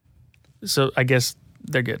 So I guess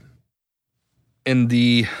they're good. In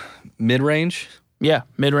the mid-range? Yeah,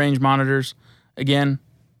 mid-range monitors. Again,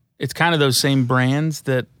 it's kind of those same brands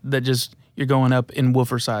that just you're going up in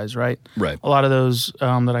woofer size, right? Right. A lot of those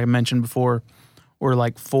that I mentioned before were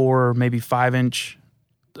like 4, maybe 5-inch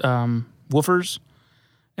woofers.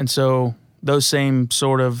 And so those same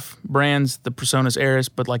sort of brands, the PreSonus Aris,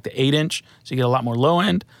 but like the 8-inch, so you get a lot more low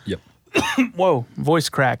end. Yep. Whoa, voice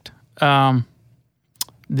cracked.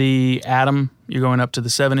 The Atom, you're going up to the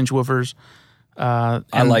 7-inch woofers.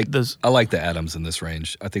 I like the Atoms in this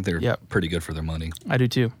range. I think they're pretty good for their money. I do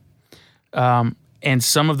too. And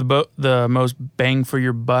some of the most bang for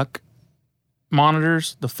your buck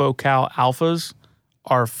monitors, the Focal Alphas,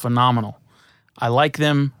 are phenomenal. I like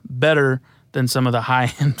them better than some of the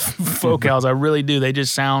high-end Focals. I really do. They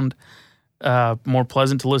just sound more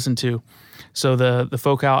pleasant to listen to. So the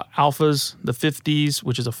Focal Alphas, the 50s,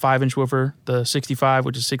 which is a 5-inch woofer, the 65,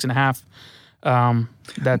 which is 6.5,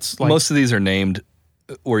 That's like most of these are named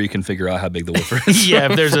where you can figure out how big the woofer is. yeah.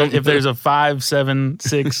 If there's a 5, 7,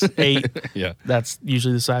 6, 8, Yeah. that's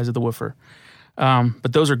usually the size of the woofer.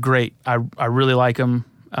 But those are great. I really like them.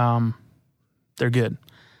 They're good.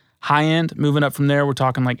 High end, moving up from there, we're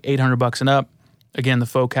talking like $800 and up. Again, the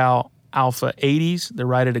Focal Alpha 80s, they're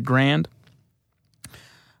right at $1,000.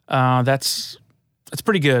 That's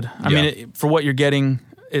pretty good. I mean, for what you're getting,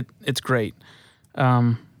 it's great.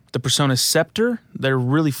 The Presonus Scepter, they're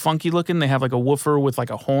really funky looking. They have like a woofer with like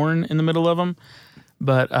a horn in the middle of them.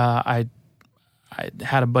 But I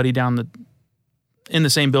had a buddy in the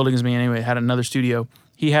same building as me anyway, had another studio.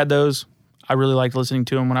 He had those. I really liked listening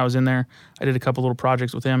to him when I was in there. I did a couple little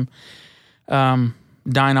projects with him. Dyn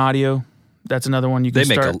Audio, that's another one you can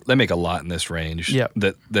start. They make a lot in this range. Yeah.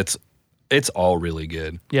 It's all really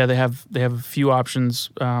good. Yeah, they have a few options.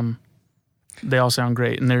 They all sound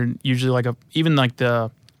great, and they're usually like even like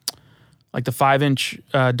the 5-inch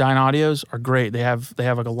Dyn Audios are great. They have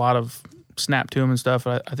like a lot of snap to them and stuff.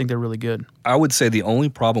 I think they're really good. I would say the only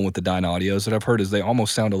problem with the Dyn Audios that I've heard is they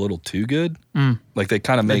almost sound a little too good. Like they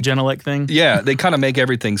kind of make the Genelec thing. Yeah, they kind of make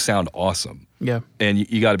everything sound awesome. Yeah, and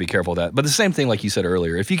you got to be careful of that. But the same thing, like you said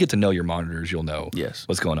earlier, if you get to know your monitors, you'll know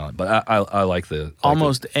what's going on. But I like the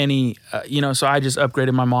any. So I just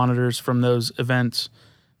upgraded my monitors from those events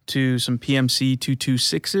to some PMC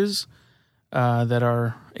 226s that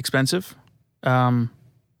are expensive.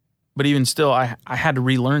 But even still, I had to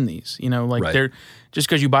relearn these. They're just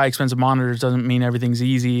because you buy expensive monitors doesn't mean everything's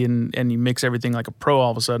easy and you mix everything like a pro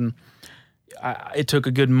all of a sudden. It took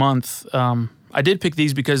a good month. I did pick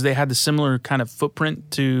these because they had the similar kind of footprint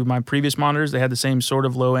to my previous monitors. They had the same sort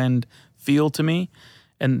of low end feel to me,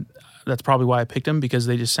 and that's probably why I picked them, because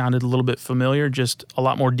they just sounded a little bit familiar, just a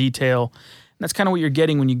lot more detail. And that's kind of what you're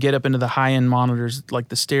getting when you get up into the high end monitors, like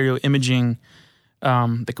the stereo imaging.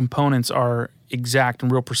 The components are exact and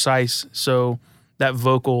real precise, so that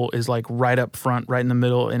vocal is like right up front, right in the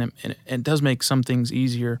middle, and it does make some things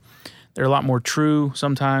easier. They're a lot more true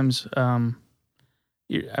sometimes.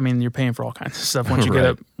 You're paying for all kinds of stuff once you get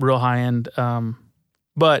up real high end,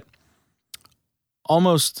 but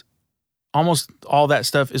almost all that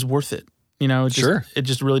stuff is worth it. It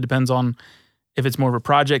just really depends on if it's more of a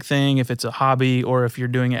project thing, if it's a hobby, or if you're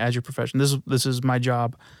doing it as your profession. This is my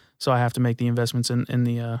job. So I have to make the investments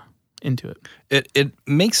into it. It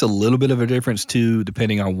makes a little bit of a difference too,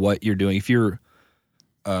 depending on what you're doing. If you're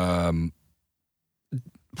planning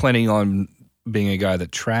on being a guy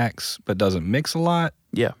that tracks but doesn't mix a lot,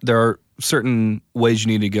 there are certain ways you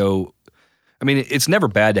need to go. I mean, it's never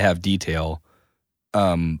bad to have detail,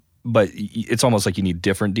 but it's almost like you need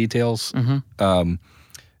different details. Mm-hmm.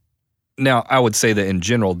 Now, I would say that in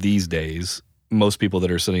general these days, most people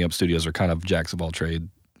that are setting up studios are kind of jacks of all trade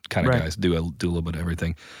kind of guys, do a little bit of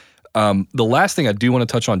everything. The last thing I do want to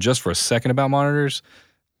touch on just for a second about monitors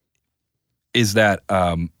is that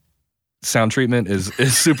sound treatment is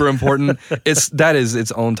super important. That is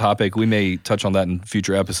its own topic. We may touch on that in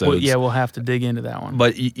future episodes. Well, we'll have to dig into that one.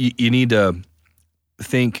 But you need to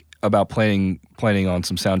think about planning on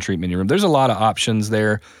some sound treatment in your room. There's a lot of options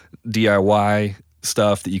there, DIY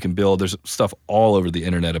stuff that you can build. There's stuff all over the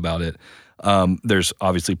internet about it. There's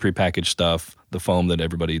obviously prepackaged stuff, the foam that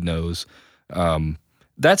everybody knows.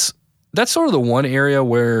 That's sort of the one area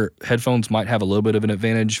where headphones might have a little bit of an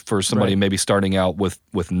advantage for somebody maybe starting out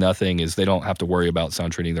with nothing, is they don't have to worry about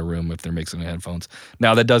sound treating their room if they're mixing in headphones.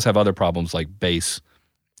 Now, that does have other problems, like bass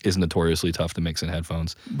is notoriously tough to mix in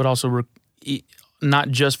headphones. But also not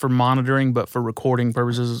just for monitoring, but for recording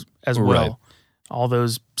purposes as well. Right. All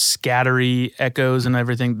those scattery echoes and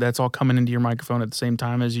everything, that's all coming into your microphone at the same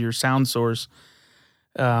time as your sound source.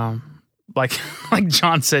 Like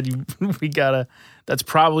John said, that's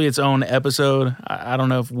probably its own episode. I don't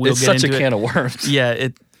know if we'll get into it. It's such a can of worms. Yeah,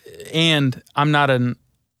 and I'm not an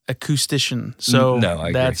acoustician, so no, I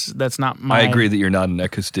agree. That's not my... I agree that you're not an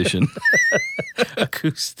acoustician.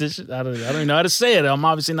 Acoustician? I don't even know how to say it. I'm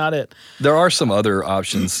obviously not it. There are some other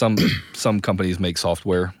options. Some companies make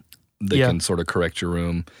software that can sort of correct your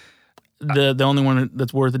room. The only one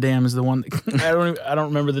that's worth a damn is the one I don't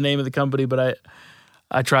remember the name of the company, but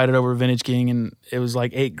I tried it over Vintage King and it was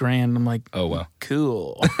like $8,000. I'm like, oh wow,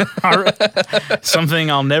 cool. Something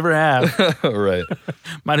I'll never have. Right.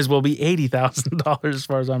 Might as well be $80,000 as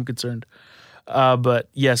far as I'm concerned. But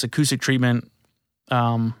yes, acoustic treatment.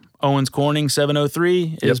 Owens Corning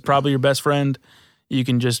 703 is probably your best friend. You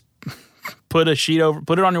can just put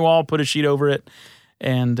it on your wall, put a sheet over it,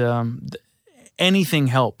 and anything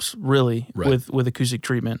helps really with acoustic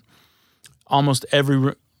treatment. Almost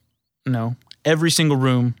every single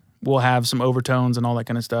room will have some overtones and all that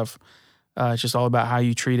kind of stuff. It's just all about how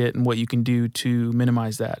you treat it and what you can do to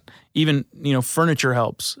minimize that. Even, furniture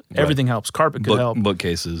helps. Everything helps. Carpet could help.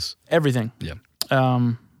 Bookcases. Everything. Yeah.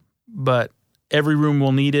 But every room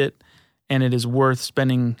will need it, and it is worth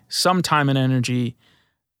spending some time and energy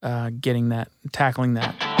tackling that.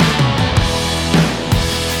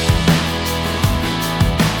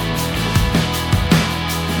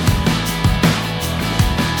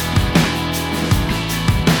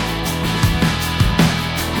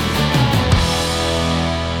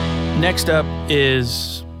 Next up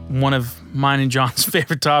is one of mine and John's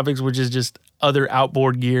favorite topics, which is just other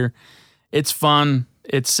outboard gear. It's fun.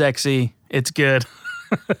 It's sexy. It's good.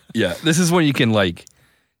 Yeah. This is when you can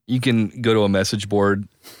go to a message board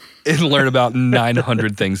and learn about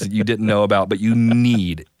 900 things that you didn't know about, but you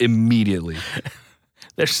need immediately.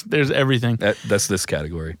 There's everything. That's this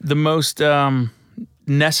category. The most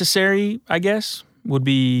necessary, I guess, would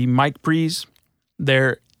be mic pre's.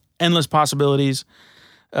 They're endless possibilities.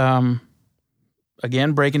 Again,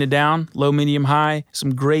 breaking it down, low, medium, high,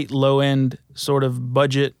 some great low-end sort of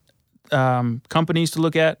budget companies to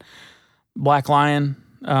look at. Black Lion,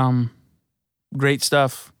 great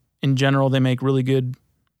stuff. In general, they make really good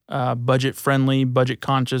budget-friendly,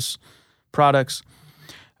 budget-conscious products.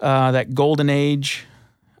 That Golden Age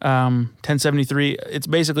 1073, it's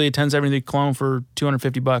basically a 1073 clone for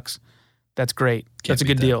 $250. That's great. That's a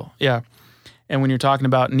good deal. Yeah. And when you're talking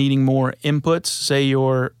about needing more inputs, say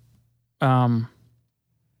your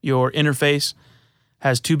interface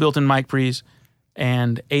has 2 built-in mic pre's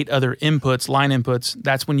and 8 other inputs, line inputs,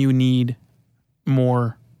 that's when you need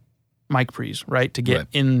more mic pre's, right, to get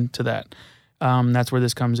into that. That's where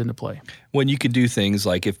this comes into play. When you could do things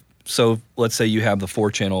like let's say you have the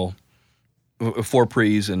 4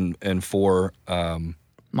 pre's and 4 line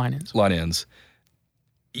ins.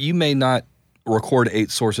 You may not record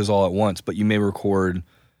 8 sources all at once, but you may record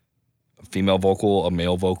a female vocal, a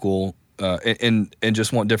male vocal, and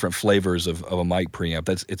just want different flavors of a mic preamp.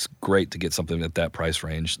 It's great to get something at that price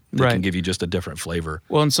range that can give you just a different flavor.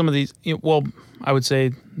 Well, and some of these, I would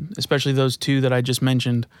say, especially those 2 that I just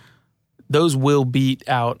mentioned, those will beat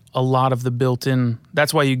out a lot of the built-in.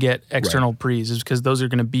 That's why you get external pre's, is because those are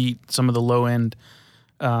going to beat some of the low-end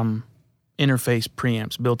interface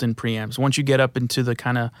preamps, built-in preamps. Once you get up into the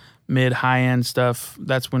kind of mid, high-end stuff,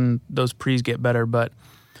 that's when those pre's get better. But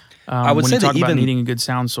I would when say you talk that about needing a good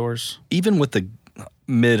sound source, even with the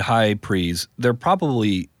mid-high pre's, they're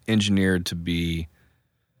probably engineered to be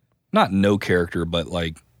not no character, but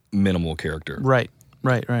like minimal character. Right.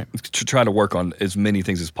 To try to work on as many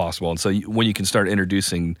things as possible. And so when you can start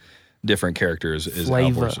introducing different characters is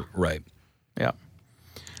flavor. Right. Yeah.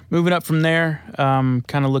 Moving up from there, kind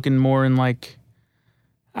of looking more in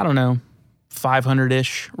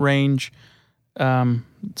 500-ish range. Some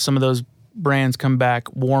of those brands come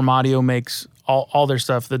back. Warm Audio makes all their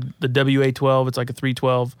stuff. The WA12, it's like a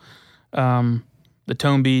 312. The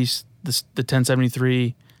Tone Beast, the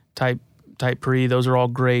 1073 type pre, those are all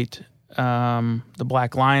great. The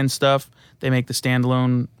Black Lion stuff, they make the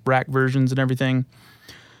standalone rack versions and everything.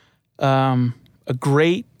 A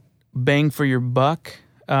great bang for your buck.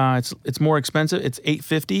 It's more expensive. It's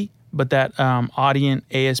 $850, but that Audient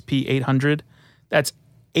ASP 800, that's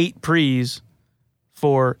 8 pre's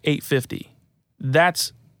for $850.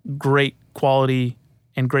 That's great quality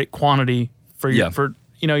and great quantity for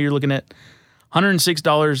you're looking at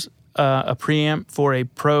 $106 a preamp for a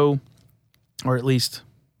pro, or at least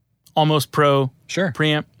almost pro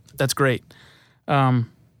preamp. That's great.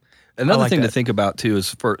 Another thing to think about too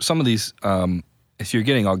is for some of these, if you're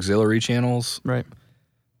getting auxiliary channels, right?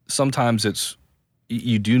 Sometimes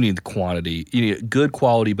you do need the quantity. You need good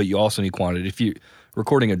quality, but you also need quantity. If you're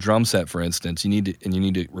recording a drum set, for instance, you need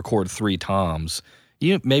to record 3 toms.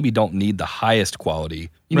 You maybe don't need the highest quality.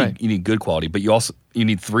 You need good quality, but you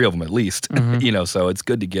need 3 of them at least. Mm-hmm. So it's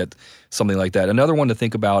good to get something like that. Another one to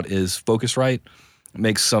think about is Focusrite.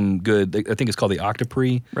 Makes some good, I think it's called the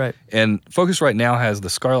Octapre. Right. And Focusrite now has the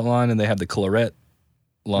Scarlet line and they have the Claret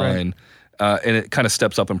line. Right. And it kind of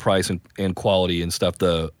steps up in price and quality and stuff.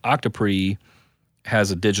 The Octapre has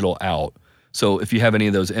a digital out. So if you have any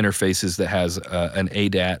of those interfaces that has an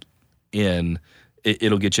ADAT in,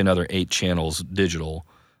 it'll get you another 8 channels digital.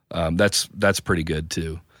 That's pretty good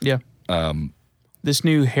too. Yeah. This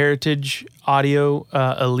new Heritage Audio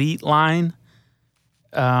Elite line,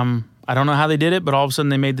 I don't know how they did it, but all of a sudden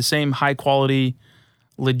they made the same high quality,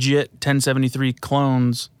 legit 1073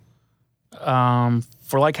 clones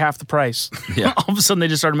for like half the price. Yeah. All of a sudden they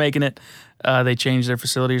just started making it. They changed their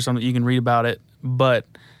facility or something. You can read about it. But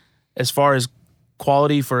as far as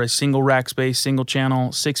quality for a single rack space, single channel,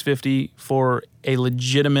 $650 for a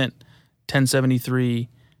legitimate 1073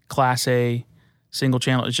 Class A single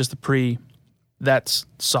channel. It's just the pre. That's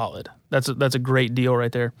solid. That's a great deal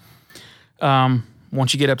right there.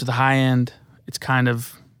 Once you get up to the high end, it's kind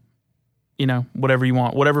of, whatever you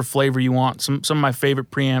want, whatever flavor you want. Some of my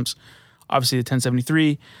favorite preamps, obviously the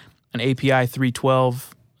 1073, an API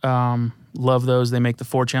 312. Love those. They make the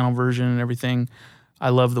 4-channel version and everything. I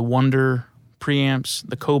love the Wonder preamps,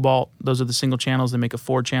 the Cobalt. Those are the single channels. They make a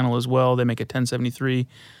 4-channel as well. They make a 1073.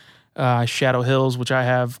 Shadow Hills, which I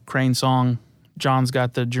have, Crane Song. John's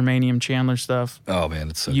got the Germanium Chandler stuff. Oh man,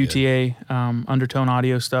 it's so UTA, Undertone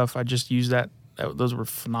Audio stuff. I just used that. Those were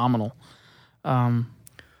phenomenal.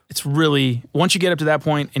 It's really, once you get up to that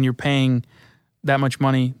point and you're paying that much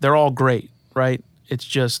money, they're all great, right? It's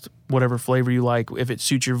just whatever flavor you like. If it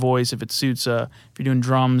suits your voice, if it suits, if you're doing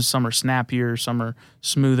drums, some are snappier, some are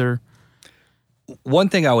smoother. One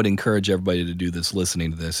thing I would encourage everybody to do that's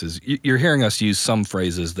listening to this is you're hearing us use some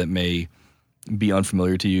phrases that may be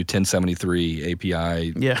unfamiliar to you. 1073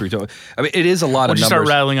 API. Yeah. 312. I mean, it is a lot of numbers. Once you start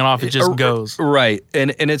rattling it off, it just goes. Right.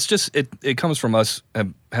 And it's just, it comes from us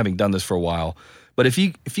having done this for a while. But if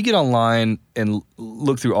you get online and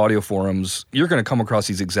look through audio forums, you're going to come across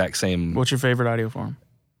these exact same. What's your favorite audio forum?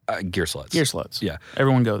 Gearsluts. Gearsluts. Yeah.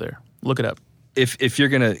 Everyone go there. Look it up. If you're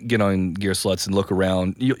going to get on Gearsluts and look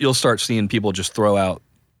around, you'll start seeing people just throw out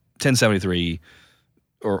 1073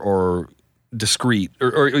 or discrete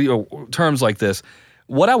or terms like this.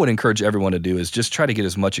 What I would encourage everyone to do is just try to get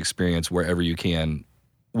as much experience wherever you can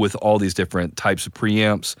with all these different types of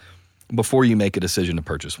preamps before you make a decision to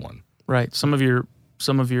purchase one. Right. Some of your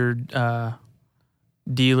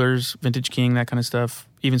dealers, Vintage King, that kind of stuff,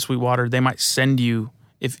 even Sweetwater, they might send you,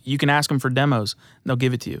 if you can ask them for demos, they'll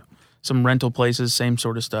give it to you. Some rental places, same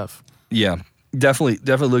sort of stuff. Yeah, definitely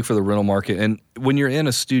look for the rental market. And when you're in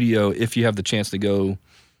a studio, if you have the chance to go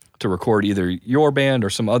to record either your band or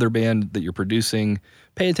some other band that you're producing,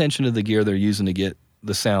 pay attention to the gear they're using to get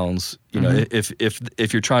the sounds. You know,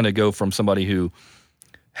 if you're trying to go from somebody who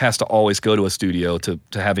has to always go to a studio to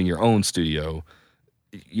having your own studio,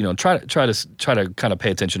 you know, try to kind of pay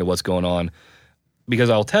attention to what's going on, because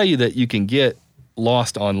I'll tell you that you can get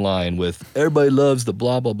lost online with everybody loves the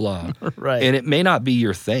blah blah blah, right? And it may not be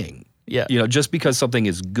your thing. Yeah, you know, just because something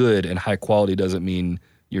is good and high quality doesn't mean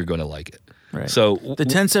you're going to like it. Right. So the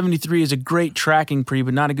 1073 is a great tracking pre,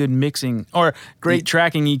 but not a good mixing, or great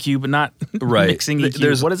tracking EQ, but not mixing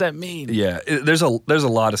EQ. What does that mean? Yeah, there's a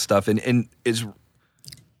lot of stuff, and it's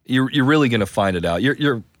you're really going to find it out.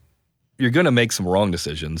 You're going to make some wrong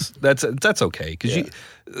decisions. That's okay, because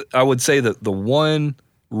I would say that the one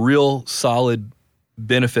real solid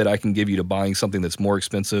benefit I can give you to buying something that's more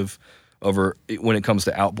expensive over when it comes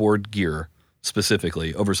to outboard gear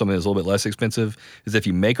specifically over something that's a little bit less expensive is if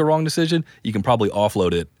you make a wrong decision, you can probably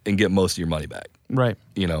offload it and get most of your money back. Right.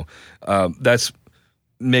 You know, that's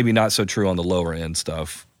maybe not so true on the lower end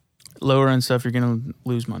stuff. Lower end stuff you're going to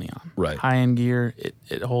lose money on. Right. High end gear,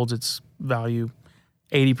 it holds its value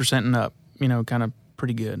 80% and up, you know, kind of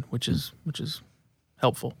pretty good, which is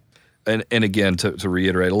helpful. And again, to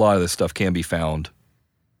reiterate, a lot of this stuff can be found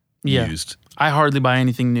used. I hardly buy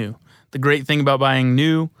anything new. The great thing about buying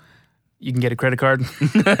new, you can get a credit card.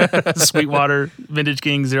 Sweetwater, Vintage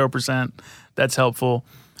King, 0%. That's helpful.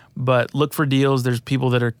 But look for deals. There's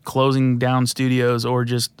people that are closing down studios or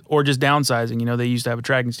just downsizing. You know, they used to have a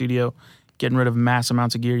tracking studio, getting rid of mass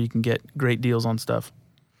amounts of gear. You can get great deals on stuff.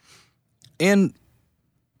 And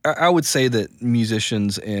I would say that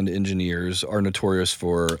musicians and engineers are notorious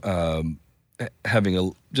for having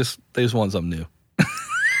they just want something new.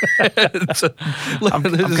 I'm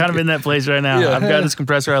kind of in that place right now. Yeah. I've got this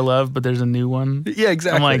compressor I love, but there's a new one. Yeah,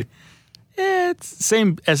 exactly. I'm like, it's the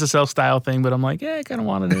same SSL style thing, but I'm like, I kind of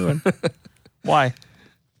want a new one. Why?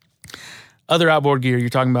 Other outboard gear, you're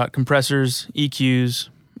talking about compressors, EQs.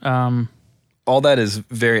 All that is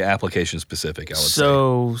very application specific, I would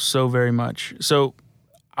say. So very much. So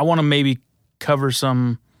I want to maybe cover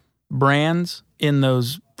some brands in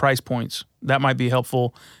those price points. That might be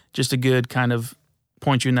helpful. Just a good kind of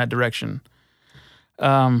point you in that direction.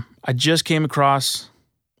 I just came across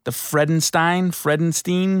the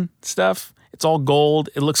Freudenstein stuff. It's all gold.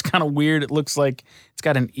 It looks kind of weird. It looks like it's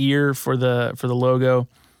got an ear for the logo.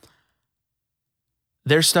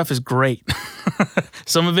 Their stuff is great.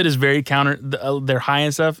 Some of it is very counter. Their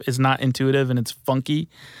high-end stuff is not intuitive and it's funky,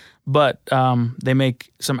 but they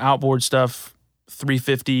make some outboard stuff,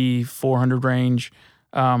 350, 400 range.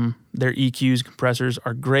 Their EQs, compressors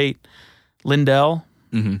are great. Lindell,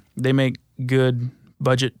 they make good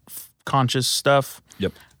budget-conscious stuff.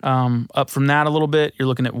 Yep. Up from that a little bit, you're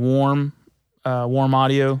looking at Warm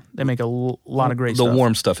Audio. They make a lot of great stuff. The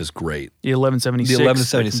Warm stuff is great. The 1176. The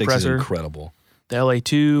 1176 is incredible. the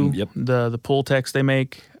LA2, Yep. the Pultex they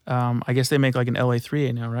make. I guess they make like an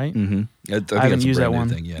LA3A now, right? Mm-hmm. I think I haven't that's a used that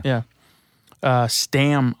brand new one. thing, yeah.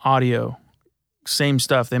 Stam Audio, same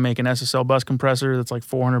stuff. They make an SSL bus compressor that's like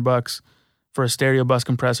 $400 for a stereo bus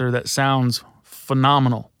compressor that sounds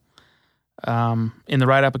phenomenal. In the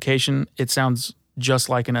right application, it sounds just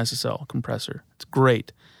like an SSL compressor. It's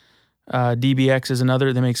great. DBX is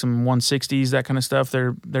another. They make some 160s, that kind of stuff.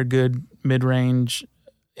 They're good mid range,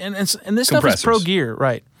 and this stuff is pro gear,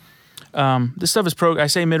 right? This stuff is pro. I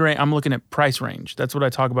say mid range. I'm looking at price range. That's what I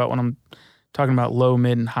talk about when I'm talking about low,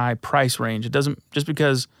 mid, and high price range. It doesn't just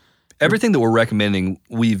because everything that we're recommending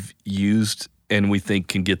we've used and we think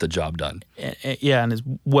can get the job done. Yeah, and is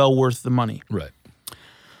well worth the money. Right.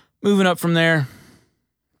 Moving up from there,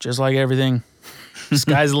 just like everything,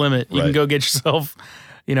 sky's the limit. You Right. can go get yourself,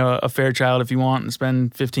 a Fairchild if you want and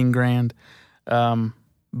spend $15,000.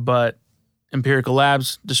 But Empirical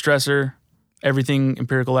Labs distressor, everything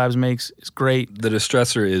Empirical Labs makes is great. The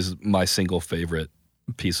distressor is my single favorite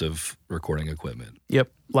piece of recording equipment.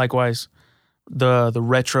 Yep. Likewise, the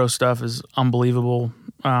retro stuff is unbelievable.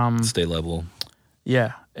 Stay level.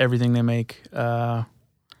 Yeah, everything they make,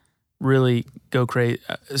 really go crazy.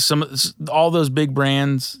 All those big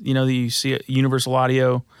brands, that you see at Universal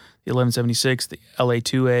Audio, the 1176, the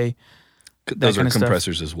LA2A. Those are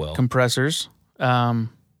compressors as well. Compressors.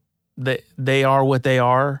 They are what they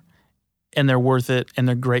are, and they're worth it, and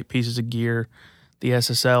they're great pieces of gear. The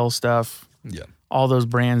SSL stuff. Yeah. All those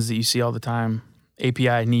brands that you see all the time,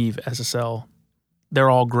 API, Neve, SSL, they're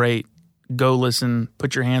all great. Go listen,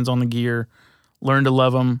 put your hands on the gear, learn to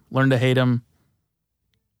love them, learn to hate them.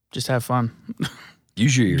 Just have fun.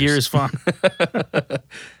 Use your ears. Gear is fun.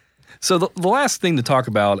 So the last thing to talk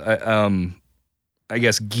about, I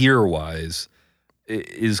guess gear-wise,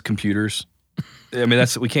 is computers. I mean,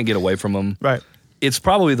 we can't get away from them. Right. It's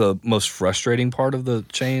probably the most frustrating part of the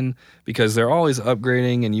chain because they're always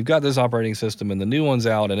upgrading and you've got this operating system and the new one's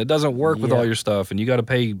out and it doesn't work with all your stuff and you got to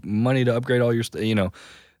pay money to upgrade all your stuff.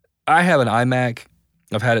 I have an iMac.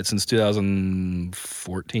 I've had it since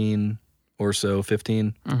 2014 or so,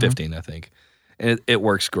 15, Mm-hmm. 15, I think. And it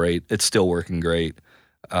works great. It's still working great.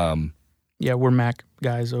 Yeah, we're Mac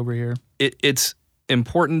guys over here. It's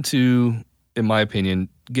important to, in my opinion,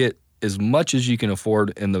 get as much as you can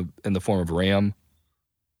afford in the form of RAM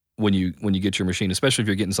when you get your machine, especially if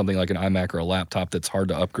you're getting something like an iMac or a laptop that's hard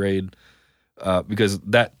to upgrade, because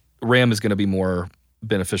that RAM is going to be more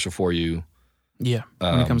beneficial for you. Yeah,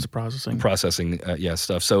 when it comes to processing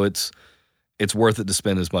stuff. So it's worth it to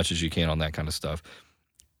spend as much as you can on that kind of stuff.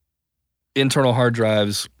 Internal hard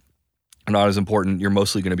drives are not as important. You're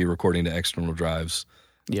mostly going to be recording to external drives.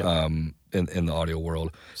 Yeah. In the audio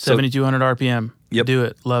world. 7,200 RPM. Yep. Do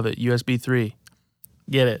it. Love it. USB 3.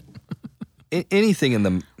 Get it. Anything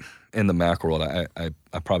in the Mac world, I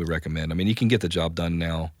probably recommend. I mean, you can get the job done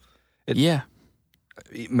now. Yeah.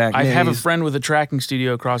 Mac I have a Minis. friend with a tracking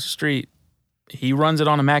studio across the street. He runs it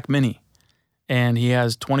on a Mac Mini, and he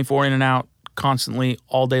has 24 in and out constantly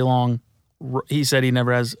all day long. He said he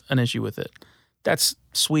never has an issue with it. That's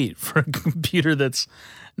sweet for a computer that's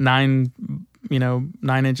 9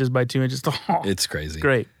 inches by 2 inches tall. It's crazy.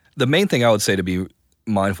 Great. The main thing I would say to be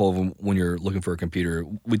mindful of when you're looking for a computer,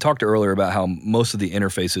 we talked earlier about how most of the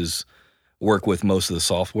interfaces work with most of the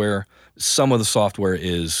software. Some of the software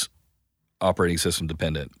is operating system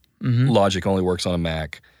dependent. Mm-hmm. Logic only works on a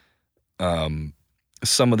Mac.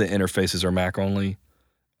 Some of the interfaces are Mac only.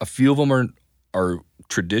 A few of them are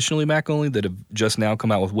traditionally Mac only that have just now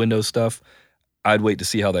come out with Windows stuff. I'd wait to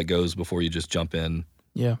see how that goes before you just jump in.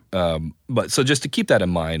 Yeah. But so just to keep that in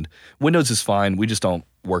mind, Windows is fine. We just don't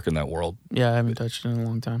work in that world. Yeah, I haven't touched it in a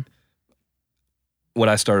long time. When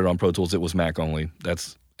I started on Pro Tools, it was Mac only.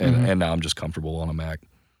 And now I'm just comfortable on a Mac.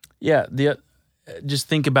 Yeah. Just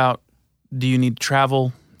think about, do you need to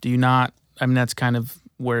travel? Do you not? I mean, that's kind of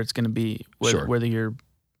where it's going to be. Sure. Whether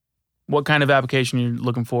what kind of application you're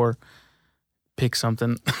looking for, pick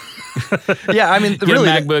something. Yeah, I mean, Get really,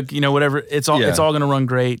 a MacBook, whatever. It's all going to run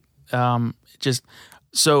great.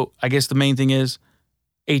 So I guess the main thing is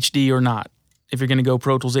HD or not. If you're going to go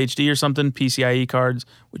Pro Tools HD or something, PCIe cards,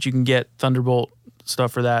 which you can get Thunderbolt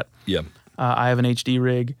stuff for that. Yeah, I have an HD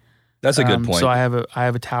rig. that's a good point. So I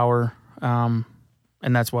have a tower, and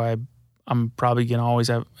that's why I'm probably going to always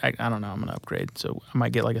have. I don't know. I'm going to upgrade, so I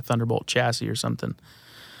might get like a Thunderbolt chassis or something.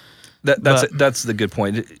 That's the good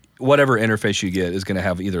point. Whatever interface you get is going to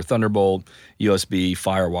have either Thunderbolt, USB,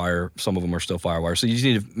 FireWire. Some of them are still FireWire. So you just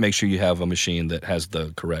need to make sure you have a machine that has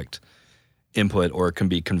the correct input or can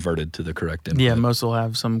be converted to the correct input. Yeah, most will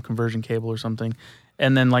have some conversion cable or something.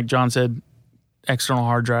 And then, like John said, external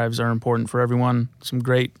hard drives are important for everyone. Some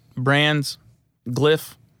great brands,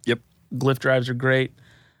 Glyph. Yep. Glyph drives are great.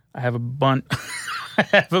 I have a bunch. I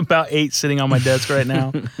have about 8 sitting on my desk right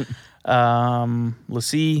now.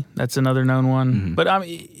 LaCie, that's another known one. Mm-hmm. But I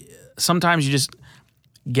mean, sometimes you just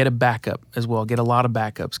get a backup as well. Get a lot of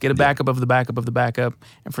backups. Get a backup of the backup of the backup.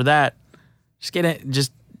 And for that, just get it.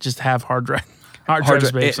 Just have hard drive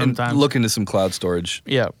space sometimes. And look into some cloud storage.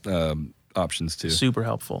 Yeah. Options too. Super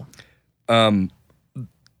helpful.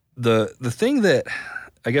 The thing that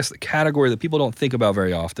I guess the category that people don't think about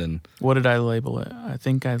very often. What did I label it? I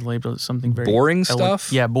think I labeled it something very boring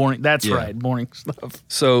stuff. Yeah, boring. That's right, boring stuff.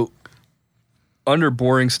 So under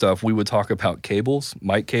boring stuff, we would talk about cables,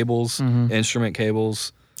 mic cables, instrument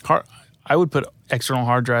cables. I would put external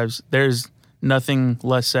hard drives. There's nothing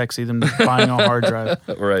less sexy than buying a hard drive.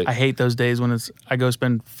 Right. I hate those days when I go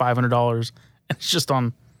spend $500 and it's just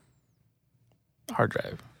on hard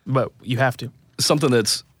drive. But you have to. Something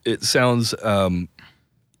it sounds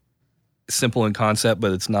simple in concept,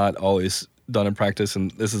 but it's not always done in practice.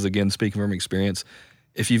 And this is, again, speaking from experience.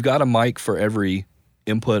 If you've got a mic for every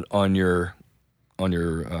input on your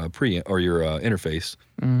preamp or your interface,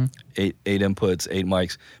 8 inputs, 8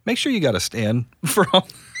 mics, make sure you got a stand for all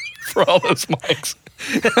those mics.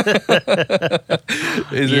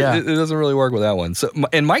 It doesn't really work with that one. So,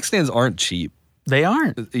 and mic stands aren't cheap. They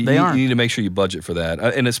aren't. You need to make sure you budget for that,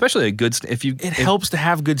 and especially a good. It helps to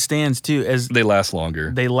have good stands too, as they last longer.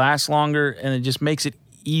 They last longer, and it just makes it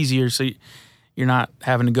easier. So you're not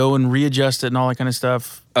having to go and readjust it and all that kind of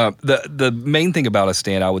stuff. The main thing about a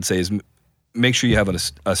stand, I would say, is make sure you have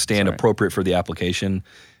a stand appropriate for the application.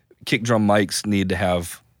 Kick drum mics need to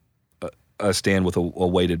have a stand with a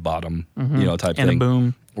weighted bottom, type thing, and a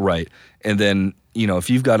boom, right? And then if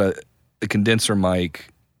you've got a condenser mic,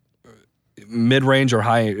 mid-range or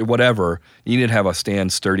high, whatever, you need to have a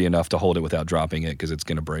stand sturdy enough to hold it without dropping it, because it's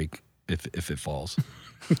going to break if it falls.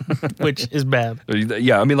 Which is bad.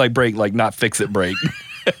 Yeah, I mean, break, not fix it, break.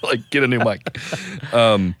 Like, get a new mic.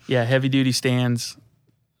 Heavy-duty stands,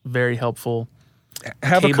 very helpful.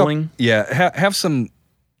 Have cabling. Have some.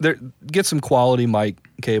 Get some quality mic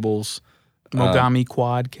cables. Mogami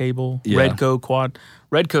quad cable. Yeah. Redco quad.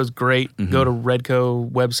 Redco's great. Go to Redco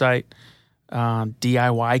website.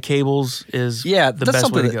 DIY cables is the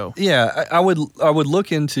best way to go. I would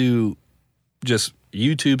look into just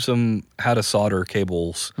YouTube some how to solder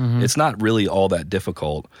cables. It's not really all that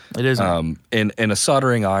difficult. It isn't. And a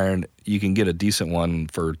soldering iron, you can get a decent one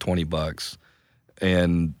for $20,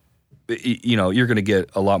 and you're going to get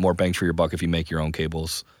a lot more bang for your buck if you make your own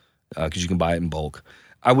cables, because you can buy it in bulk.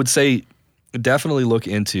 I would say definitely look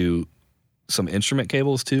into some instrument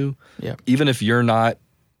cables too. Yeah. Even if you're not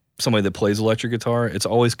somebody that plays electric guitar, it's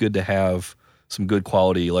always good to have some good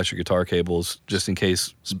quality electric guitar cables, just in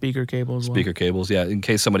case. Speaker cables. Cables, yeah, in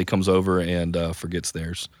case somebody comes over and forgets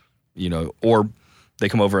theirs, or they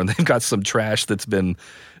come over and they've got some trash that's been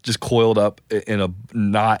just coiled up in a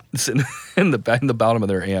knot in the bottom of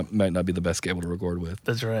their amp. Might not be the best cable to record with.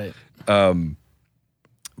 That's right.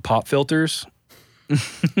 Pop filters.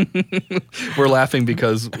 We're laughing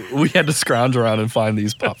because we had to scrounge around and find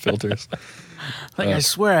these pop filters. I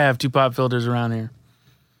swear I have 2 pop filters around here.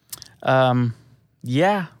 A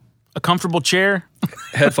comfortable chair.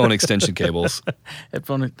 Headphone extension cables.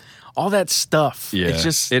 All that stuff. Yeah, it's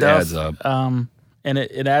just stuff. It adds up. And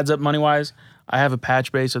it adds up money-wise. I have a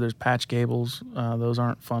patch base, so there's patch cables. Those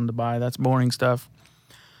aren't fun to buy. That's boring stuff.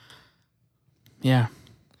 Yeah.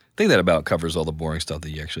 I think that about covers all the boring stuff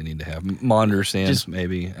that you actually need to have. Monitor stands,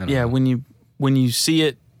 maybe. I don't know. When you see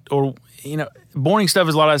it, or boring stuff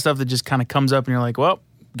is a lot of that stuff that just kind of comes up, and you're like, well,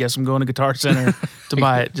 guess I'm going to Guitar Center to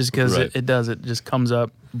buy it, just because Right. it does. It just comes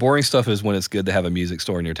up. Boring stuff is when it's good to have a music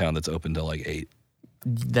store in your town that's open till 8.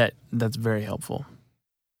 That's very helpful.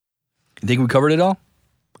 You think we covered it all?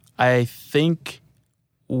 I think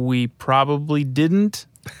we probably didn't,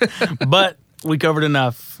 but we covered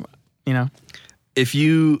enough. If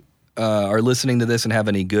you are listening to this and have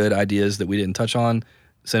any good ideas that we didn't touch on,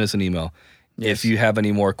 send us an email. Yes. If you have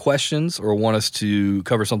any more questions or want us to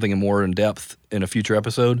cover something more in depth in a future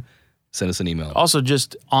episode, send us an email. Also,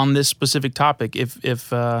 just on this specific topic, if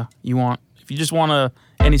you just want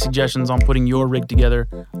any suggestions on putting your rig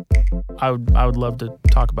together, I would love to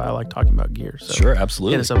talk about it. I like talking about gear. So Sure,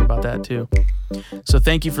 absolutely. hit us up about that too. So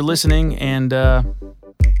thank you for listening, and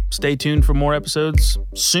stay tuned for more episodes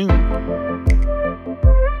soon.